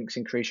backlinks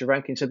increase your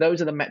ranking? So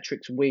those are the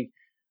metrics we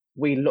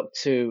look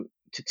to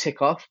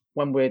tick off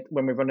when we're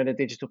running a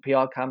digital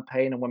PR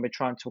campaign and when we're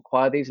trying to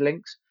acquire these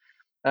links.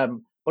 But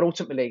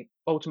ultimately,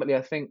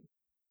 I think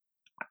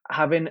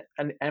having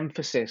an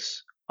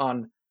emphasis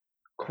on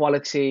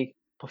quality,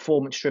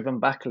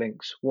 performance-driven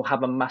backlinks will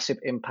have a massive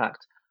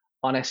impact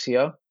on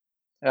SEO,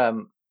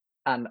 and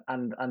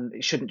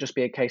it shouldn't just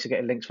be a case of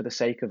getting links for the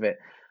sake of it.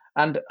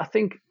 And I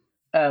think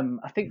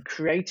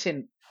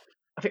creating,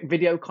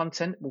 video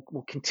content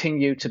will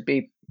continue to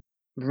be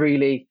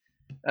really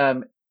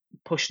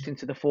pushed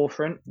into the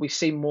forefront. We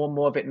see more and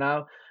more of it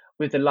now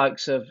with the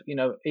likes of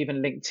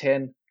even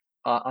LinkedIn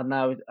have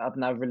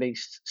now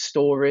released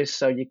stories,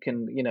 so you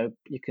can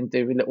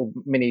do little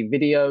mini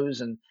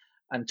videos,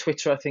 and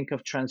Twitter I think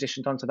have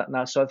transitioned onto that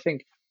now. So I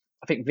think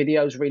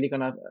video is really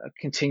going to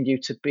continue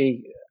to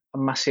be a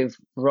massive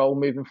role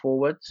moving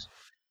forwards.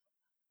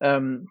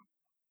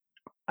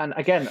 And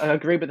again, I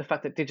agree with the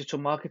fact that digital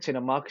marketing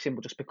and marketing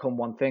will just become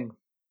one thing.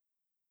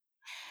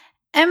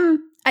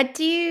 I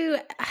do.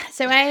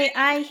 So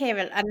I hear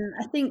it, and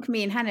I think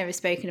me and Hannah have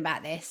spoken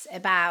about this,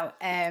 about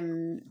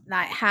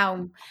like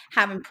how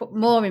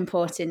more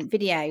important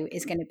video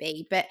is going to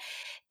be, but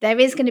there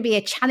is going to be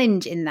a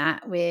challenge in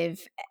that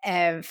with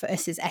for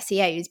us as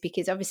SEOs,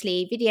 because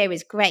obviously video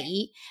is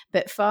great,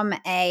 but from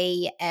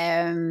a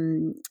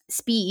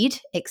speed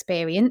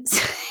experience,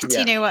 do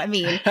you know what I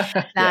mean?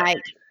 Yeah,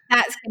 Like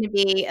that's going to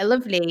be a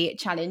lovely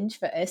challenge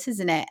for us,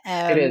 isn't it?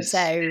 it is.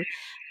 So.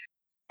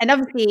 And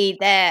obviously,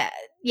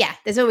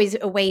 there's always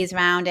a ways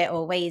around it,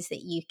 or ways that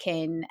you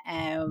can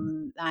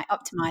like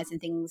optimize and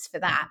things for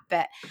that.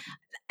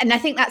 And I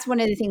think that's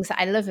one of the things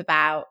that I love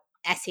about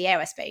SEO,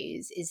 I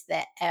suppose, is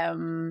that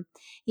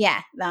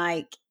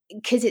like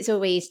because it's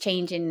always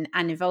changing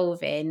and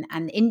evolving,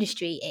 and the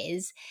industry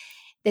is,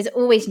 there's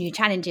always new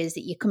challenges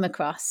that you come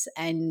across,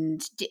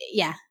 and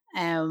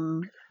I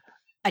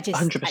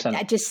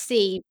 100%. just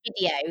see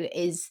video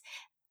is,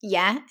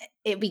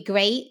 it'd be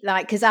great.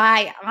 Like, because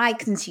I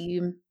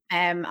consume,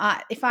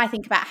 if I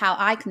think about how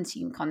I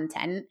consume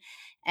content,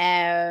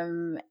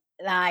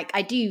 like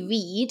I do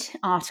read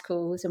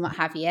articles and what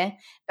have you,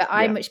 but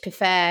I Yeah, much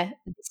prefer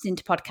listening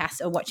to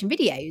podcasts or watching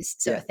videos,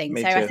 sort yeah, of thing.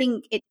 me So I too.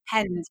 think it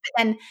depends, but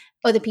then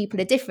other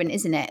people are different,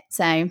 isn't it?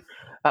 So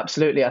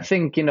Absolutely. I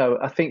think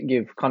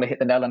you've kind of hit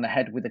the nail on the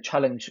head with the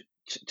challenge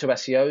to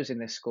SEOs in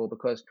this score,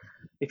 because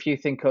if you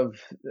think of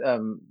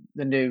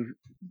the new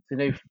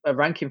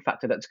ranking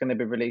factor that's going to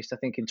be released, I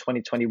think in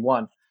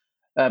 2021,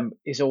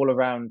 is all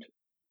around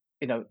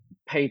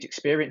page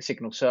experience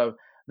signal. So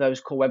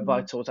those core web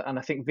vitals, and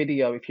I think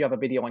video. If you have a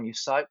video on your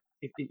site,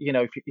 if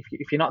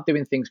you're not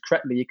doing things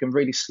correctly, you can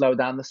really slow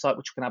down the site,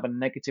 which can have a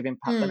negative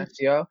impact on mm,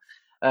 SEO.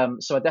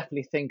 So I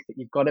definitely think that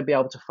you've got to be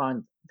able to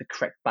find the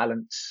correct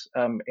balance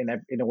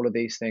in all of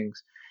these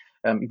things.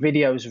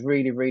 Video is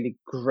really, really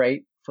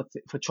great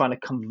for trying to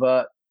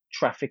convert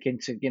traffic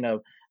into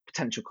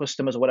potential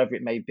customers or whatever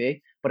it may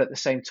be. But at the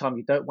same time,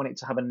 you don't want it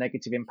to have a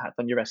negative impact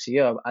on your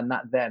SEO, and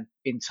that then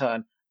in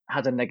turn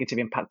has a negative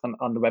impact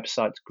on the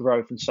website's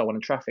growth and so on,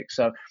 and traffic.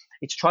 So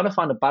it's trying to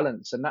find a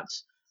balance, and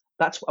that's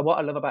what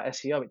I love about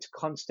SEO. It's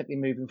constantly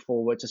moving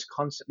forward, it's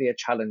constantly a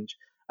challenge,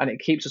 and it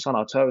keeps us on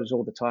our toes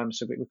all the time.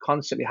 So we're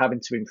constantly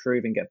having to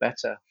improve and get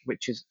better,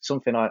 which is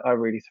something I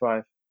really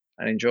thrive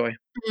and enjoy.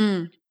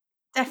 mm.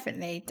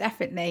 Definitely,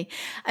 definitely.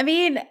 I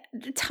mean,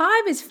 the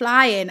time is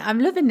flying. I'm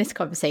loving this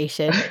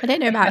conversation. I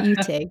don't know about you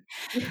two,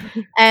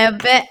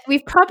 but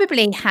we've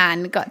probably,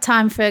 Han, got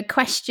time for a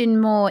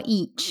question more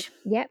each.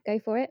 Yep, go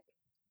for it.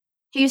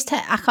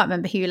 I can't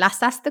remember who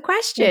last asked the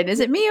question. Is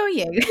it me or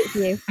you? It's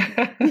you.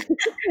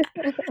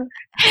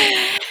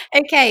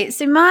 Okay,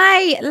 so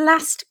my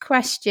last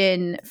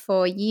question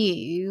for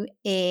you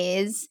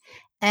is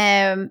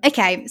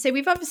okay, so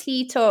we've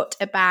obviously talked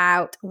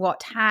about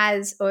what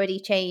has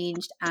already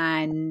changed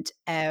and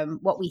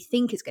what we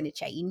think is going to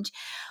change.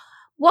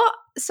 What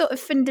sort of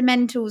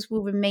fundamentals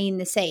will remain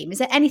the same? Is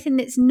there anything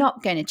that's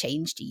not going to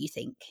change, do you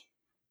think?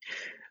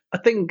 I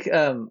think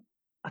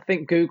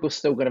Google's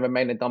still going to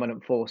remain a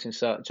dominant force in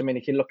search. I mean,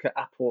 if you look at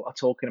Apple are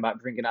talking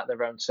about bringing out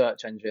their own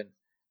search engine,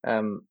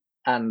 um,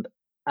 and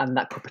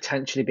that could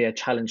potentially be a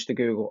challenge to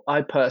Google.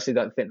 I personally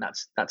don't think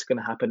that's going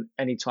to happen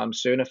anytime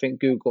soon. I think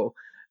Google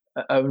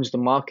owns the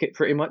market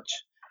pretty much.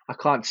 I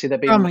can't see there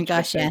Oh being my much of a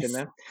gosh, change in yes.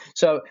 there.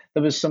 So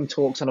there was some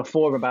talks on a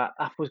forum about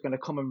Apple's going to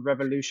come and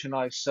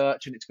revolutionize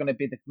search, and it's going to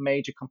be the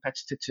major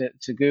competitor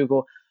to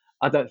Google.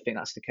 I don't think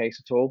that's the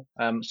case at all.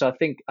 So I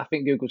think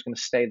Google's going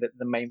to stay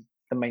the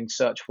main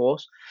search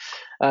force.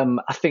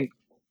 I think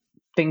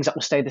things that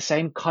will stay the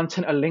same.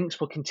 Content and links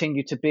will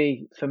continue to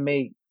be, for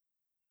me,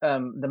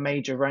 the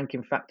major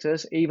ranking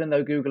factors. Even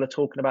though Google are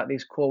talking about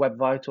these core web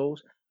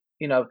vitals,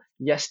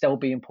 yes, they'll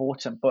be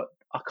important, but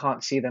I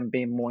can't see them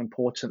being more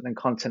important than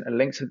content and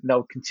links.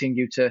 They'll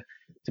continue to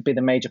be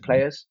the major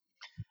players.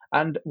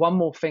 And one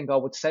more thing I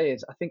would say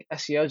is I think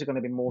SEOs are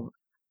going to be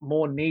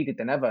more needed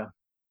than ever.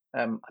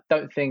 I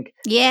don't think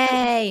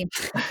Yay.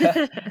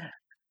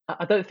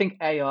 I don't think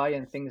AI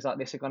and things like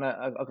this are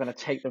gonna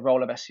take the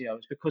role of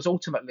SEOs, because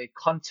ultimately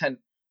content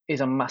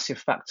is a massive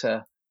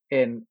factor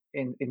in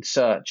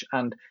search,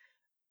 and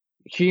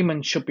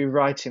humans should be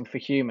writing for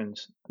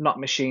humans, not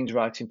machines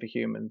writing for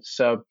humans.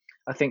 So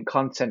I think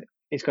content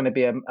is going to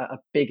be a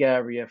big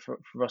area for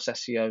us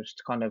SEOs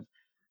to kind of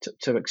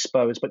to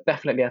expose. But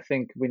definitely, I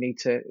think we need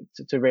to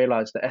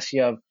realize that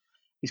SEO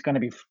is going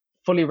to be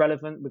fully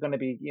relevant. We're going to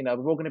be,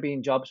 we're all going to be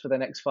in jobs for the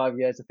next 5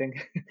 years, I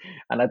think.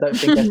 And I don't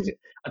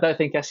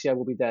think SEO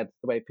will be dead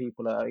the way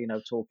people are,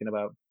 talking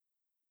about.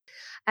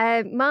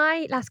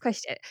 My last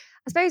question.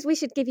 I suppose we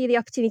should give you the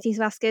opportunity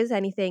to ask us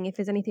anything if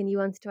there's anything you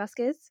wanted to ask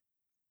us.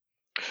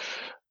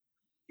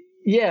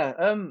 Yeah,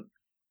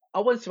 I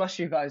wanted to ask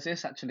you guys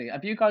this actually.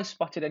 Have you guys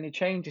spotted any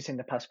changes in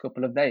the past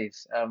couple of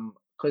days?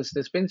 Because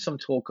there's been some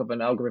talk of an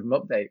algorithm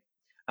update,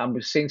 and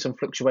we've seen some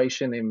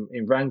fluctuation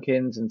in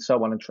rankings and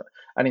so on,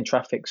 and in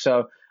traffic.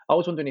 So I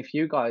was wondering if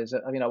you guys,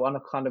 on a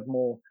kind of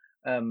more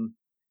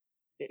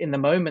in the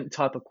moment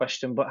type of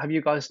question, but have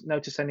you guys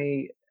noticed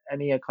any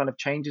kind of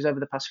changes over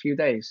the past few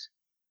days?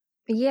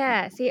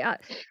 Yeah, see, I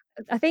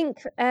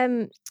think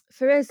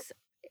for us,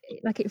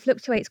 like it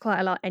fluctuates quite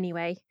a lot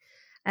anyway.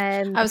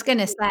 I was going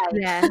to say,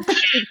 yeah,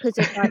 especially because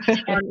of like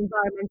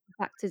environmental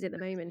factors at the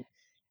moment.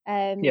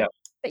 Yeah.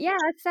 But yeah,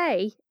 I'd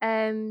say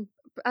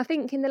I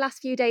think in the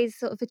last few days,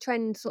 sort of the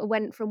trend sort of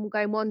went from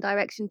going one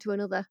direction to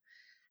another.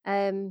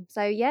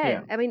 So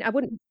yeah, I mean, I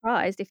wouldn't be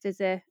surprised if there's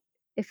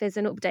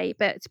an update.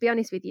 But to be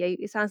honest with you,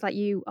 it sounds like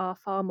you are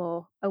far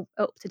more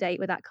up to date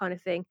with that kind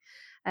of thing.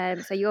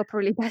 So you're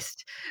probably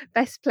best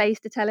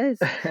placed to tell us.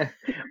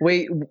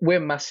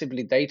 We're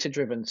massively data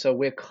driven, so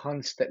we're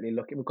constantly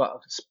looking. We've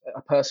got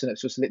a person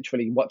that's just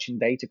literally watching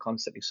data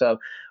constantly. So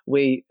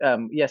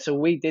so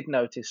we did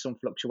notice some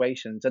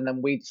fluctuations, and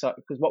then we decided,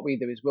 because what we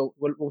do is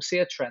we'll see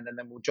a trend, and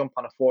then we'll jump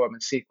on a forum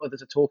and see if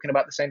others are talking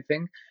about the same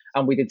thing,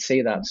 and we did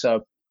see that.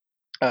 So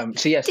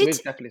yes,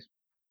 we've definitely.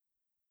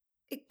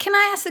 Can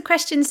I ask the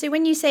question? So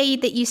when you say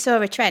that you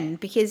saw a trend,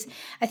 because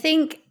I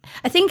think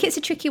it's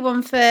a tricky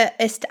one for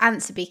us to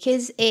answer,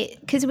 because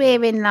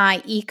we're in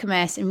like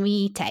e-commerce and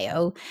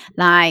retail,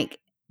 like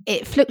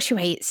it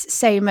fluctuates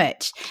so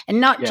much, and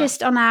not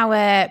just on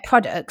our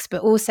products,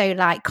 but also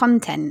like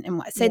content and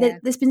what. So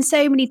there's been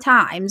so many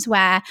times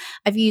where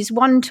I've used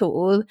one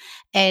tool,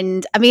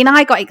 and I mean,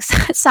 I got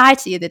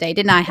excited the other day,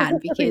 didn't I, Han?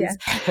 Because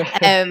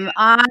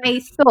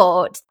I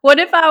thought one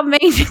of our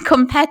main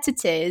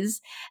competitors,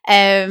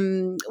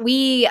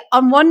 we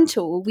on one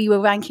tool we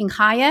were ranking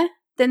higher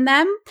than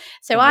them.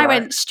 So I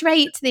went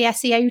straight to the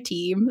SEO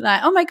team,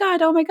 like, oh my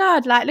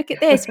god, like look at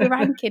this, we're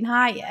ranking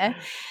higher.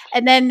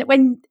 And then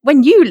when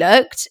you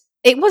looked,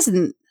 it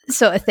wasn't,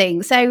 sort of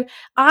thing. So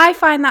I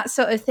find that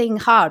sort of thing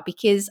hard,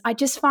 because I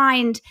just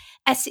find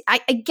I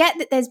get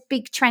that there's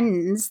big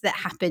trends that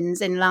happens,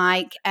 and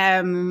like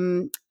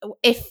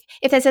if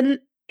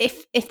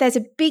there's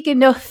a big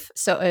enough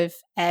sort of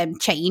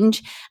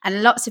change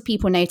and lots of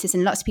people notice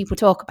and lots of people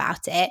talk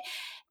about it,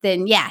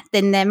 then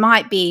there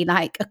might be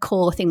like a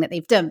core thing that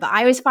they've done. But I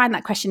always find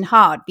that question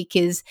hard,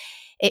 because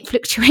it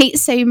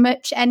fluctuates so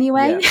much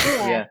anyway.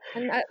 And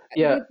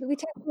we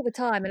check all the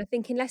time, and I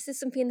think unless there's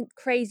something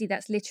crazy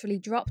that's literally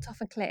dropped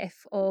off a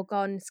cliff or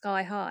gone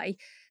sky high,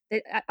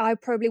 that I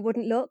probably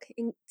wouldn't look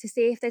to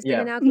see if there's been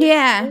an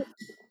algorithm.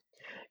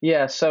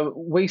 Yeah, so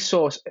we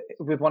saw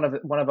with one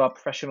of our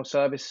professional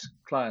service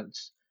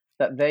clients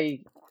that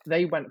they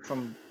went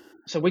from,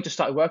 so we just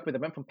started working with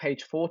them, went from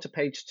page 4 to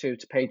page 2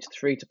 to page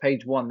 3 to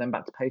page 1, then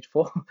back to page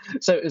 4.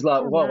 So it was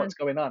like, whoa, what's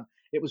going on?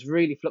 It was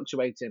really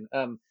fluctuating.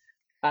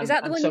 Is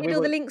that the one you did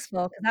all the links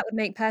for? Because that would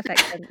make perfect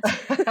sense.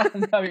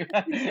 No,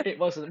 it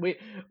wasn't. We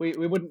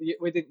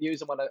didn't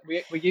use them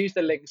we used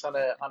the links on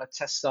a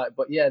test site.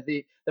 But yeah,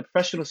 the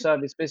professional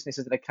service business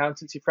is an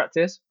accountancy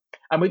practice,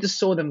 and we just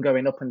saw them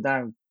going up and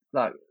down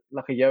like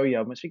a yo-yo.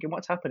 I was thinking,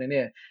 what's happening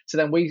here? So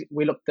then we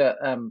looked at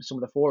some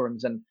of the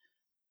forums, and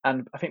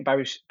I think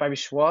Barry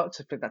Schwartz,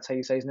 I think that's how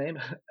you say his name.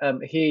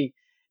 He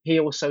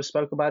also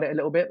spoke about it a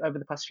little bit over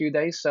the past few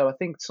days. So I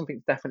think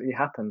something's definitely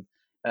happened.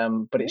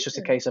 But it's just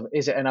a case of,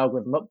 is it an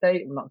algorithm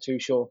update? I'm not too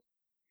sure.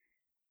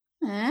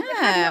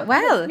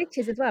 Well,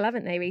 glitches as well,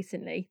 haven't they,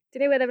 recently? Do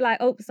you know where they were like,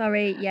 oh,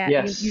 sorry,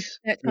 your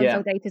search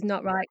console data's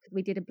not right because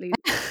we did a blue.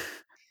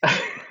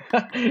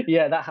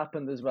 Yeah, that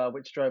happened as well,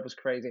 which drove us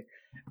crazy.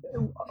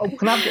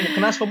 Can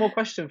I ask one more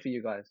question for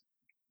you guys?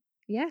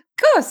 Yeah,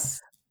 of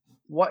course.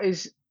 What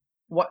is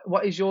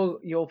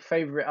your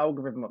favorite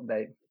algorithm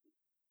update?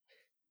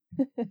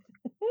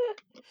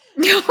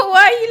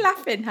 Why are you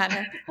laughing,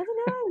 Hannah? I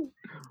don't know.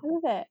 I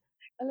love it.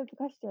 I love the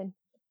question.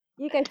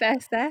 You go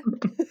first there.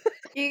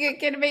 You're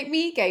going to make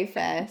me go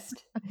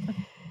first.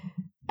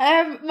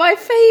 My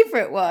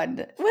favourite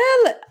one.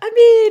 Well, I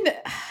mean,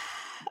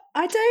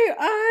 Do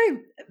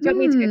you want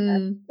me to go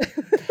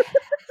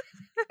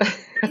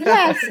first?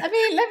 Yes, I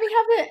mean, let me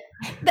have it.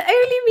 The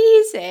only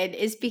reason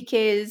is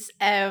because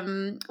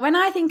when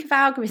I think of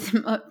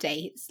algorithm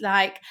updates,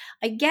 like,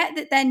 I get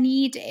that they're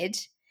needed.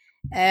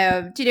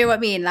 Do you know what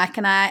I mean? Like,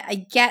 and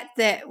I get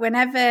that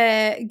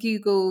whenever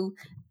Google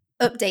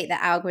update their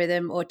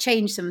algorithm or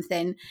change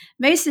something,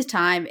 most of the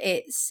time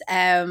it's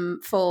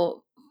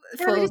for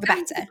the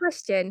better. The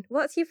question: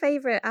 what's your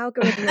favourite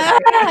algorithm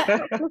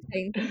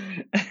update?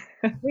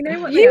 We know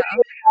what they are.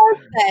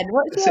 Then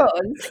what's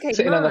yours? Okay,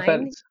 sitting on the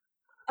fence.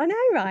 I know,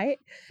 right?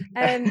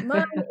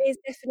 Mine is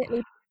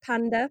definitely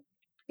Panda,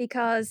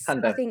 because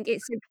I think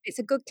it's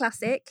a good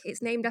classic.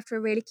 It's named after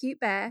a really cute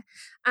bear,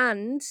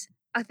 and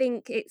I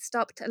think it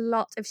stopped a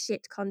lot of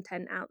shit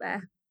content out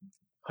there.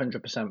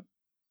 100%.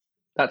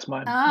 That's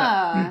mine.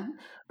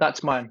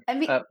 That's mine. I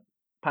mean,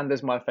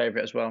 Panda's my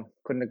favourite as well.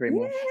 Couldn't agree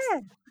more.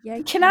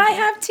 Yeah. Can I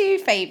have two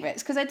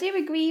favourites? Because I do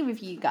agree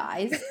with you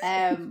guys.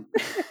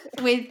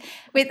 with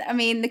I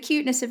mean, the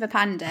cuteness of a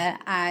panda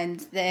and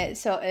the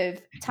sort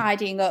of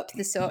tidying up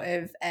the sort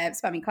of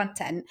spammy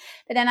content.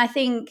 But then I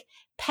think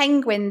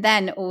Penguin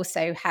then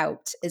also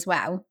helped as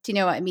well. Do you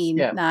know what I mean?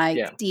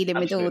 Dealing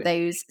with all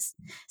those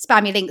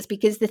spammy links.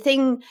 Because the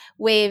thing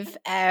with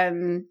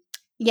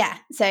Yeah.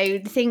 So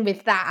the thing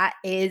with that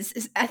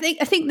is I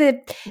think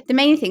the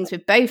main things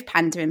with both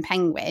Panda and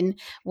Penguin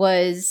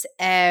was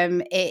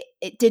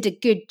it did a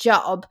good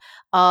job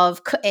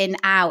of cutting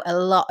out a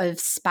lot of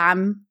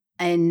spam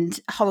and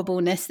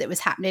horribleness that was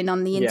happening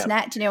on the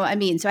internet. Do you know what I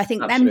mean? So I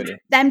think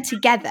them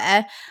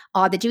together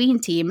are the dream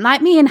team,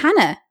 like me and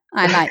Hannah,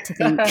 I like to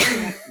think.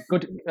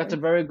 Good. That's a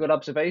very good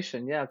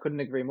observation. Yeah, I couldn't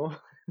agree more.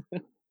 Do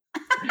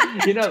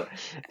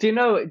you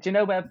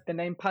know where the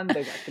name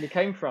Panda actually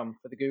came from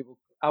for the Google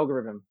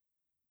algorithm?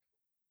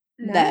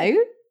 No.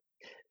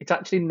 It's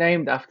actually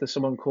named after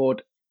someone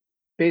called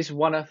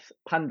Biswanath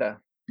Panda,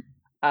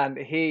 and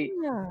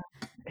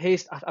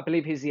I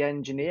believe he's the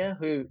engineer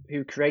who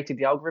created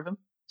the algorithm.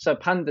 So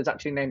Panda's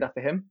actually named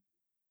after him.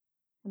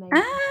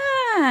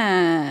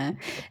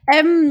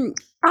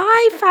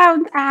 I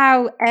found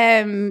out.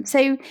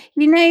 So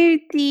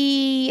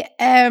the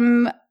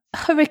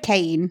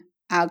hurricane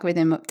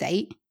algorithm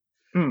update.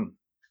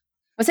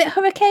 Was it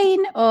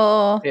hurricane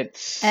or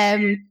it's?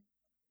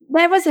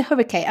 There was a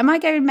hurricane. Am I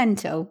going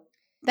mental?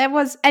 There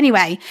was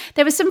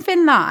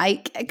something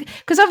like,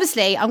 because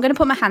obviously I'm going to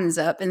put my hands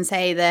up and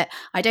say that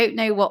I don't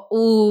know what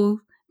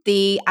all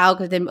the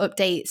algorithm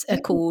updates are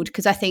called,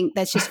 because I think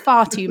there's just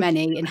far too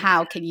many, and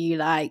how can you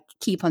like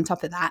keep on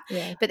top of that?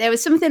 Yeah. But there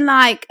was something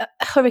like a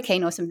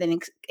hurricane or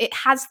something. It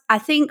has, I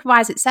think,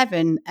 Rise at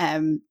 7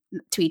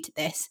 tweeted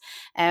this,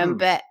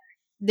 but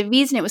the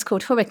reason it was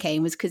called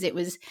hurricane was because it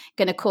was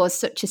going to cause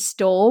such a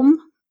storm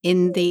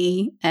in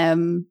the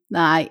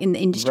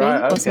industry,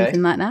 or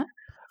something like that.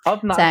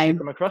 I've not actually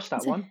come across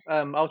that one.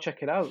 I'll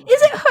check it out.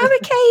 Is it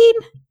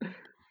hurricane?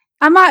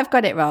 I might have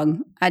got it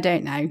wrong. I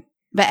don't know.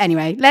 But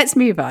anyway, let's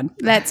move on.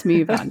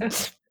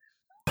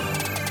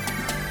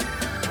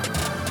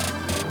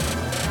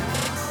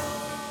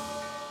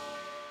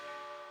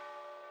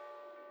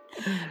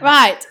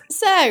 Right.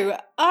 So,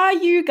 are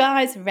you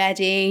guys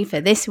ready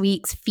for this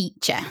week's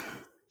feature?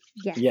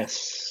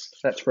 Yes.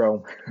 Let's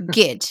roll.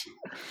 Good.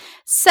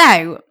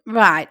 So,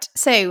 right.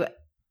 So,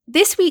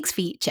 this week's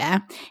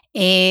feature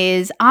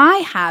is I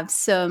have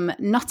some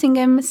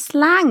Nottingham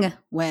slang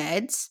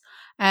words.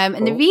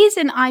 And the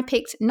reason I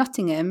picked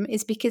Nottingham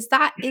is because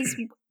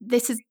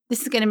this is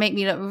going to make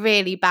me look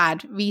really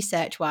bad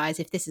research-wise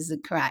if this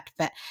isn't correct,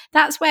 but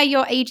that's where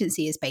your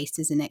agency is based,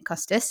 isn't it,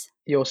 Kostas?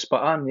 You're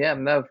spot on. Yeah,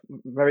 no,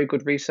 very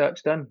good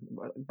research done,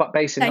 but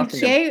based in Nottingham.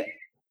 Thank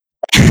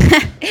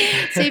you.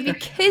 So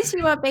because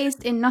you are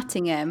based in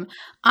Nottingham,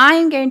 I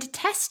am going to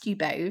test you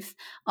both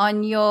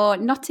on your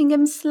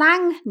Nottingham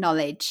slang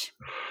knowledge.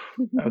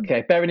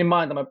 Okay, bearing in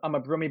mind I'm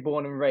a Brummie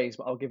born and raised,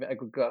 but I'll give it a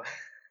good go.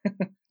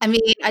 I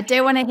mean, I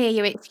don't want to hear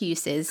your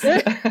excuses.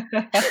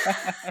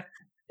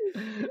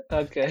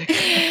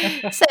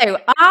 Okay. So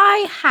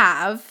I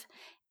have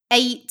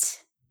 8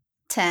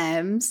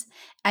 terms,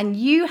 and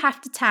you have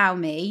to tell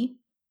me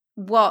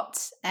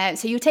what.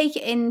 So you'll take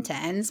it in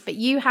turns, but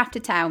you have to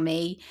tell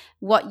me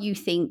what you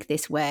think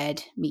this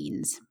word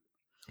means.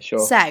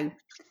 Sure. So,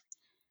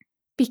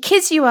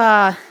 because you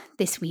are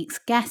this week's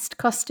guest,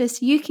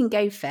 Kostas, you can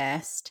go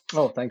first.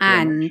 Oh, thank you.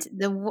 And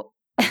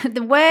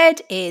the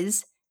word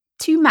is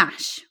to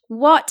mash.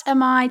 What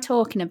am I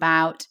talking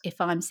about if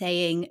I'm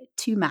saying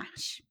to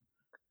mash?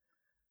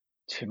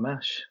 To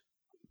mash.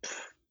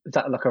 Is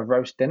that like a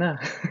roast dinner?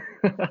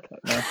 I don't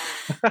know.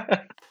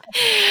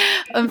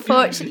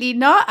 Unfortunately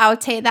not. I'll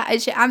take that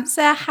as your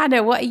answer.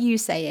 Hannah, what are you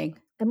saying?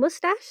 A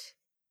mustache?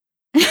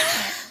 To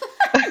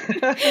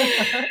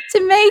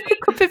make a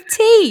cup of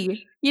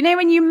tea. You know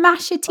when you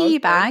mash a tea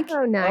bag?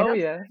 Oh, no. Oh,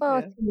 yeah.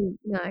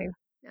 No.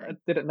 I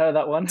didn't know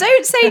that one.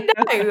 Don't say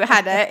no,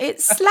 Hannah.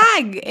 It's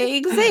slang. It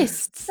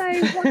exists. So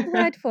what's the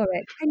word for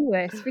it?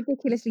 Tenuous.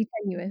 Ridiculously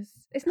tenuous.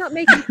 It's not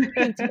making tea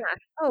to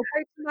mash. Oh, go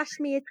to mash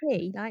me a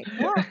tea. Like,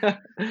 what?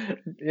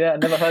 Yeah, I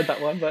never heard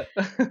that one, but...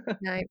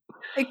 No.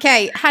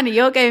 Okay, Hannah,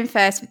 you're going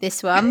first with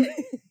this one.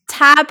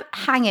 Tab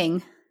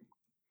hanging.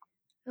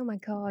 Oh, my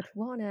God.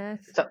 What on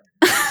earth?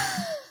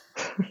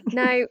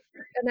 No.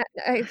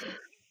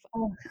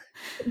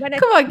 When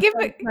Come on, give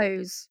it...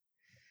 Close.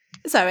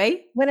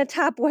 Sorry? When a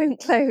tab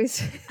won't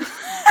close. I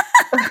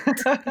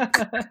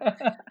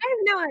have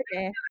no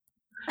idea.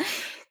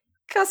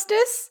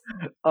 Kostas?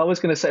 I was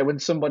going to say when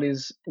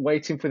somebody's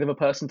waiting for the other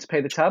person to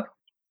pay the tab.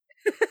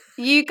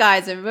 You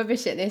guys are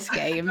rubbish at this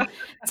game.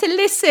 To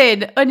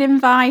listen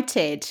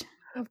uninvited.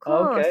 Of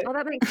course. Okay. Oh,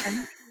 that makes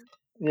sense.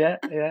 Yeah.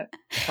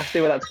 I see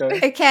where that's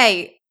going.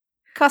 Okay,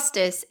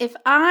 Kostas, if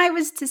I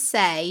was to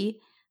say,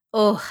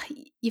 oh,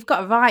 you've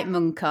got a right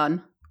monk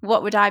on,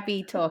 what would I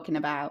be talking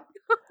about?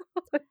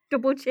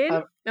 Double chin?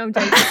 No, I'm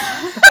joking.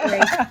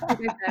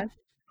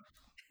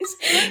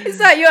 Is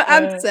that your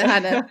answer,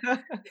 Hannah?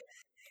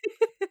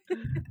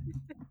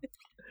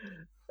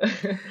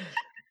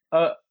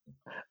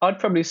 I'd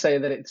probably say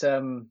that it's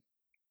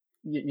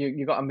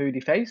you got a moody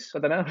face. I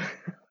don't know.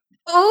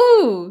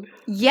 Oh,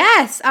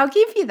 yes, I'll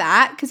give you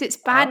that because it's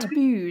bad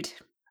mood.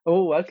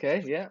 Oh,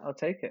 okay, yeah, I'll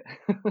take it.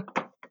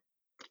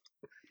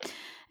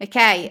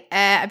 Okay,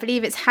 I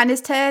believe it's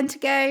Hannah's turn to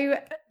go.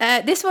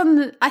 I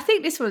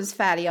think this one's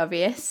fairly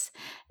obvious.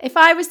 If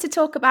I was to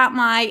talk about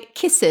my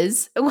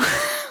kisses,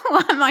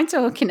 what am I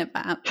talking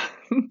about?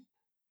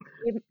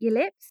 Your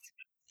lips?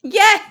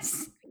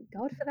 Yes. Thank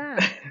God for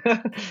that.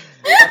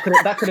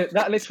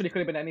 that literally could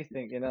have been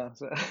anything, you know.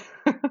 So.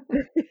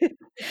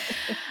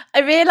 I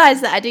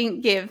realised that I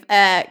didn't give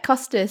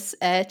Kostas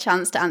a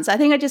chance to answer. I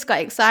think I just got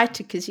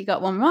excited because you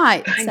got one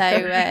right.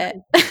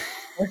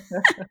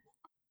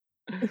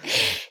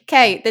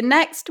 Okay, the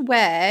next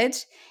word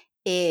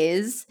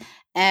is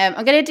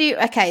I'm going to do.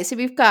 Okay, so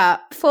we've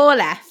got 4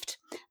 left,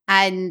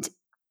 and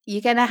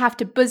you're going to have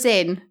to buzz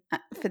in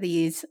for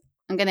these.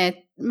 I'm going to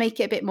make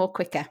it a bit more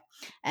quicker.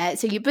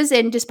 So you buzz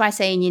in just by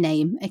saying your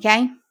name,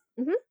 okay?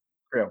 Mm-hmm.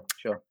 Real,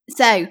 sure.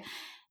 So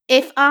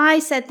if I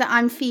said that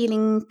I'm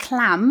feeling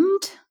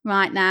clammed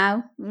right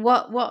now,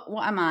 what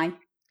am I?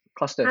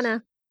 Kostas.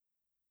 Hannah.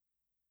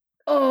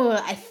 Oh,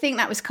 I think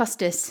that was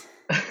Kostas.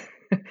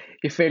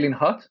 You're feeling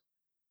hot?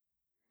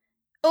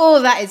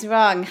 Oh, that is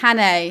wrong.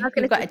 Hannah,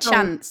 you've got a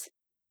chance.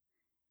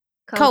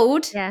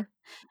 Cold? Yeah.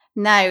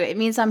 No, it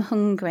means I'm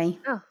hungry.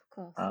 Oh, of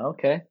course. Oh,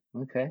 okay.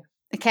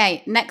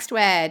 Okay, next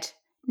word.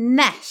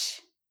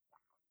 Nesh.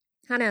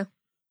 Hannah.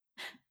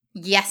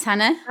 Yes,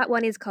 Hannah. That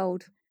one is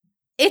cold.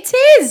 It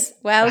is.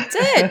 Well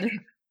done.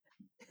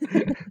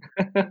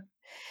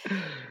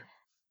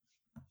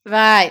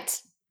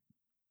 Right.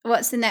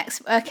 What's the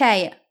next?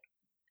 Okay.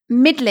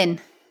 Middling.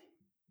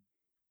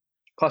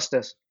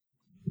 Kostas.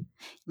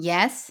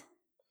 Yes.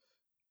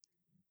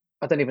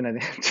 I don't even know.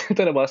 I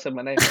don't know why I said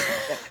my name.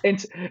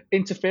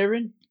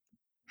 Interfering.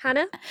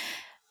 Hannah.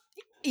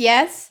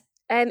 Yes.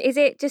 Is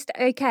it just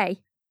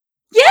okay?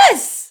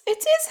 Yes, it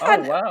is,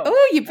 Hannah. Oh, wow.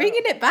 Oh, you're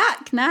bringing it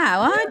back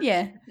now, aren't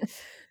you?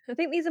 I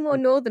think these are more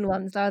northern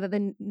ones rather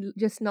than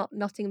just not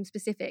Nottingham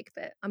specific,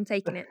 but I'm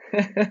taking it.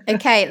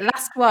 Okay,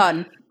 last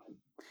one.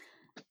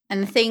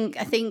 And I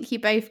think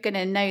you're both going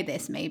to know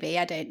this, maybe.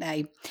 I don't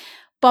know.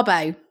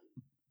 Bobo.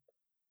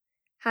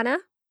 Hannah?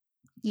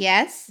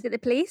 Yes. Is it the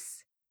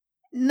police?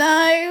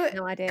 No.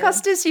 No idea.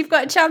 Kostas, you've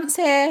got a chance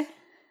here.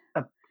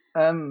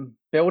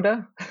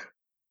 Builder?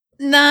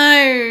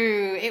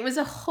 No, it was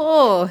a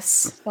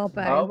horse.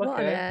 Bobbo. Oh, What on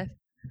okay. earth?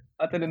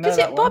 I didn't know Is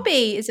that it one.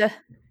 Bobby? Is a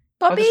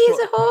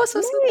horse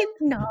or No, something?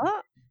 it's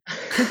not.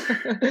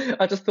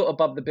 I just thought of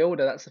Bob the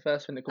Builder. That's the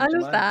first thing that I comes to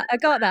love mind. that. I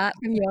got that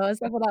from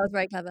yours. I thought that was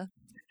very clever.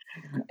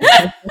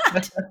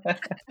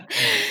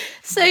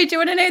 So, do you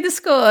want to know the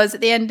scores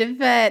at the end of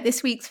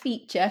this week's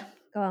feature?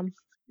 Go on.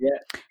 Yeah.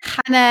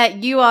 Hannah,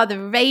 you are the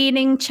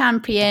reigning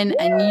champion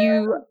and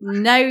you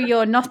know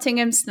your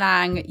Nottingham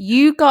slang.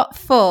 You got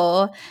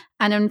 4,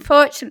 and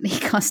unfortunately,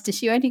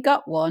 Kostas, you only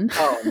got 1.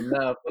 Oh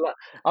no!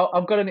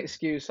 I've got an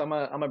excuse. I'm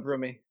a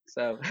brummie,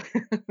 so.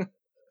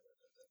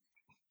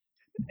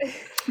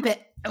 But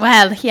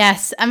well,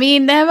 yes. I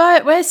mean,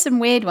 there were some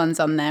weird ones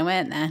on there,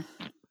 weren't there?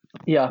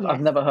 Yeah, Yes.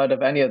 I've never heard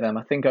of any of them.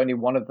 I think only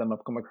one of them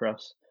I've come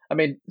across. I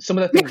mean, some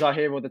of the things I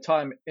hear all the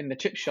time in the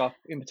chip shop,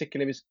 in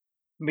particular, is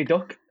 "me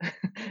duck."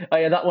 I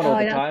hear that one all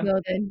the time.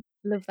 Northern.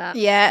 Love that.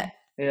 Yeah.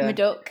 Yeah. My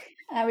duck.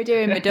 How are we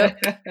doing, my duck?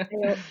 Hey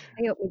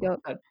up, my duck.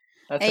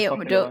 That's Hey a up,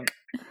 my popular duck. one.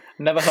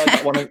 Never heard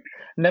that one.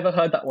 Never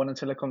heard that one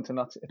until I come to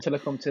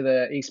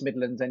the East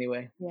Midlands.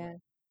 Anyway. Yeah.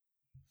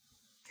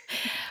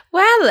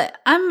 Well,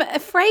 I'm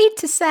afraid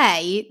to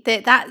say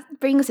that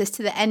brings us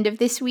to the end of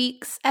this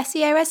week's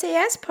SEO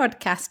SAS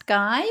podcast,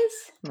 guys.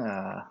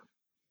 That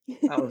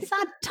was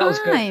Sad that was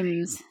good.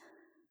 times.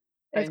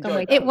 I It's gone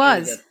way enjoyed that. It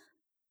was.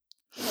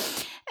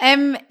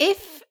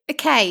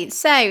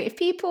 If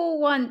people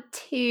want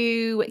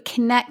to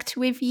connect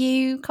with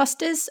you,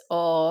 Kostas,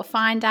 or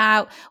find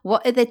out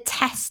what are the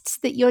tests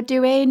that you're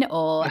doing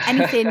or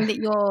anything that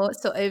you're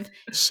sort of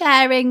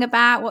sharing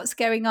about what's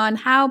going on,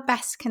 how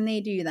best can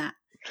they do that?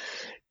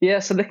 Yeah,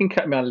 so they can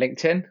catch me on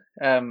LinkedIn,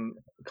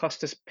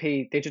 Kostas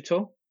P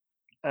Digital,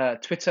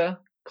 Twitter,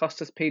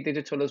 Kostas P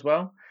Digital as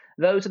well.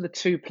 Those are the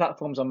 2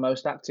 platforms I'm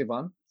most active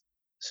on.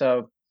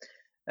 So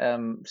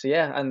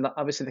yeah, and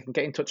obviously they can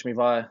get in touch with me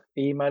via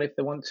email if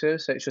they want to.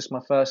 So it's just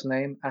my first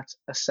name at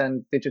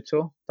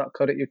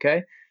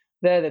ascenddigital.co.uk.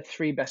 They're the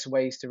 3 best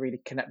ways to really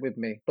connect with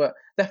me. But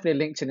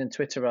definitely LinkedIn and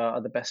Twitter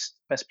are the best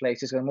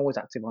places. I'm always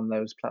active on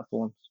those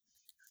platforms.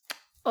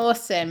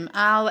 Awesome.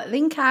 I'll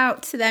link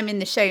out to them in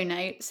the show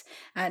notes,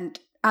 and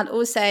I'll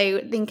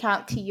also link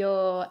out to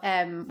your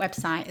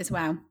website as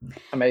well.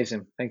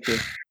 Amazing. Thank you.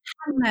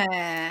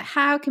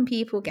 How can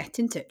people get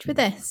in touch with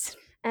us?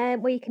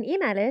 Well, you can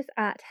email us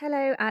at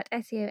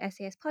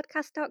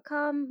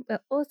hello@seosaspodcast.com.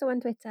 We're also on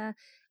Twitter.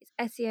 It's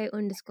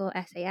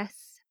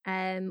SEO_SAS,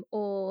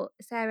 or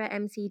Sarah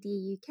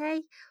MCD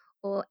UK,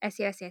 or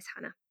SEO SAS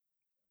Hannah.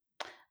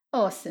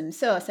 Awesome.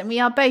 So awesome. We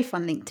are both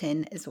on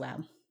LinkedIn as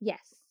well.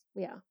 Yes,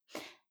 we are.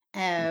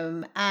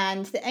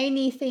 And the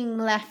only thing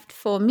left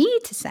for me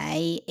to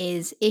say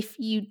is if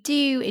you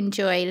do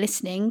enjoy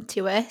listening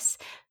to us,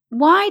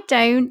 why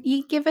don't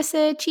you give us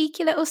a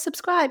cheeky little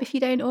subscribe if you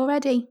don't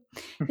already?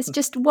 It's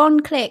just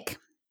 1 click,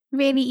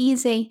 really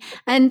easy.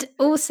 And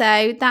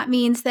also that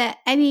means that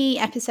any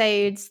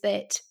episodes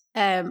that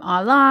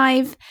our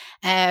live.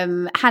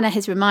 Hannah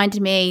has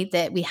reminded me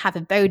that we have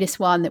a bonus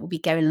one that will be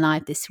going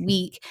live this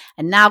week.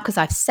 And now, because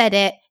I've said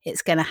it,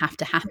 it's going to have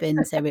to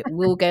happen. So it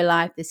will go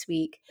live this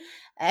week.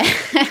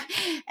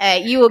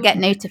 You will get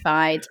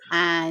notified.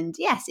 And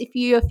yes, if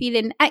you are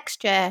feeling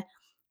extra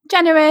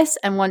generous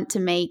and want to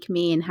make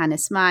me and Hannah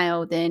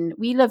smile, then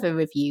we love a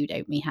review,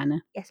 don't we,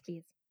 Hannah? Yes,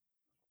 please.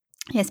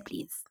 Yes,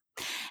 please.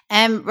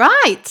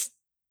 Right.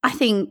 I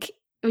think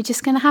we're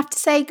just going to have to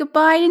say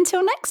goodbye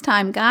until next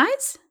time,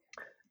 guys.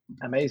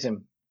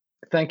 Amazing.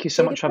 Thank you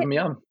so much for having me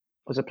on. It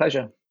was a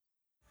pleasure.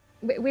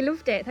 We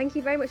loved it. Thank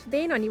you very much for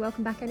being on. You're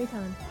welcome back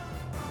anytime.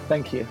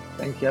 Thank you.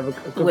 Thank you. Have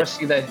a good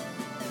rest of your day.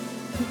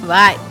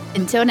 Right.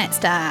 Until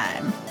next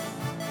time.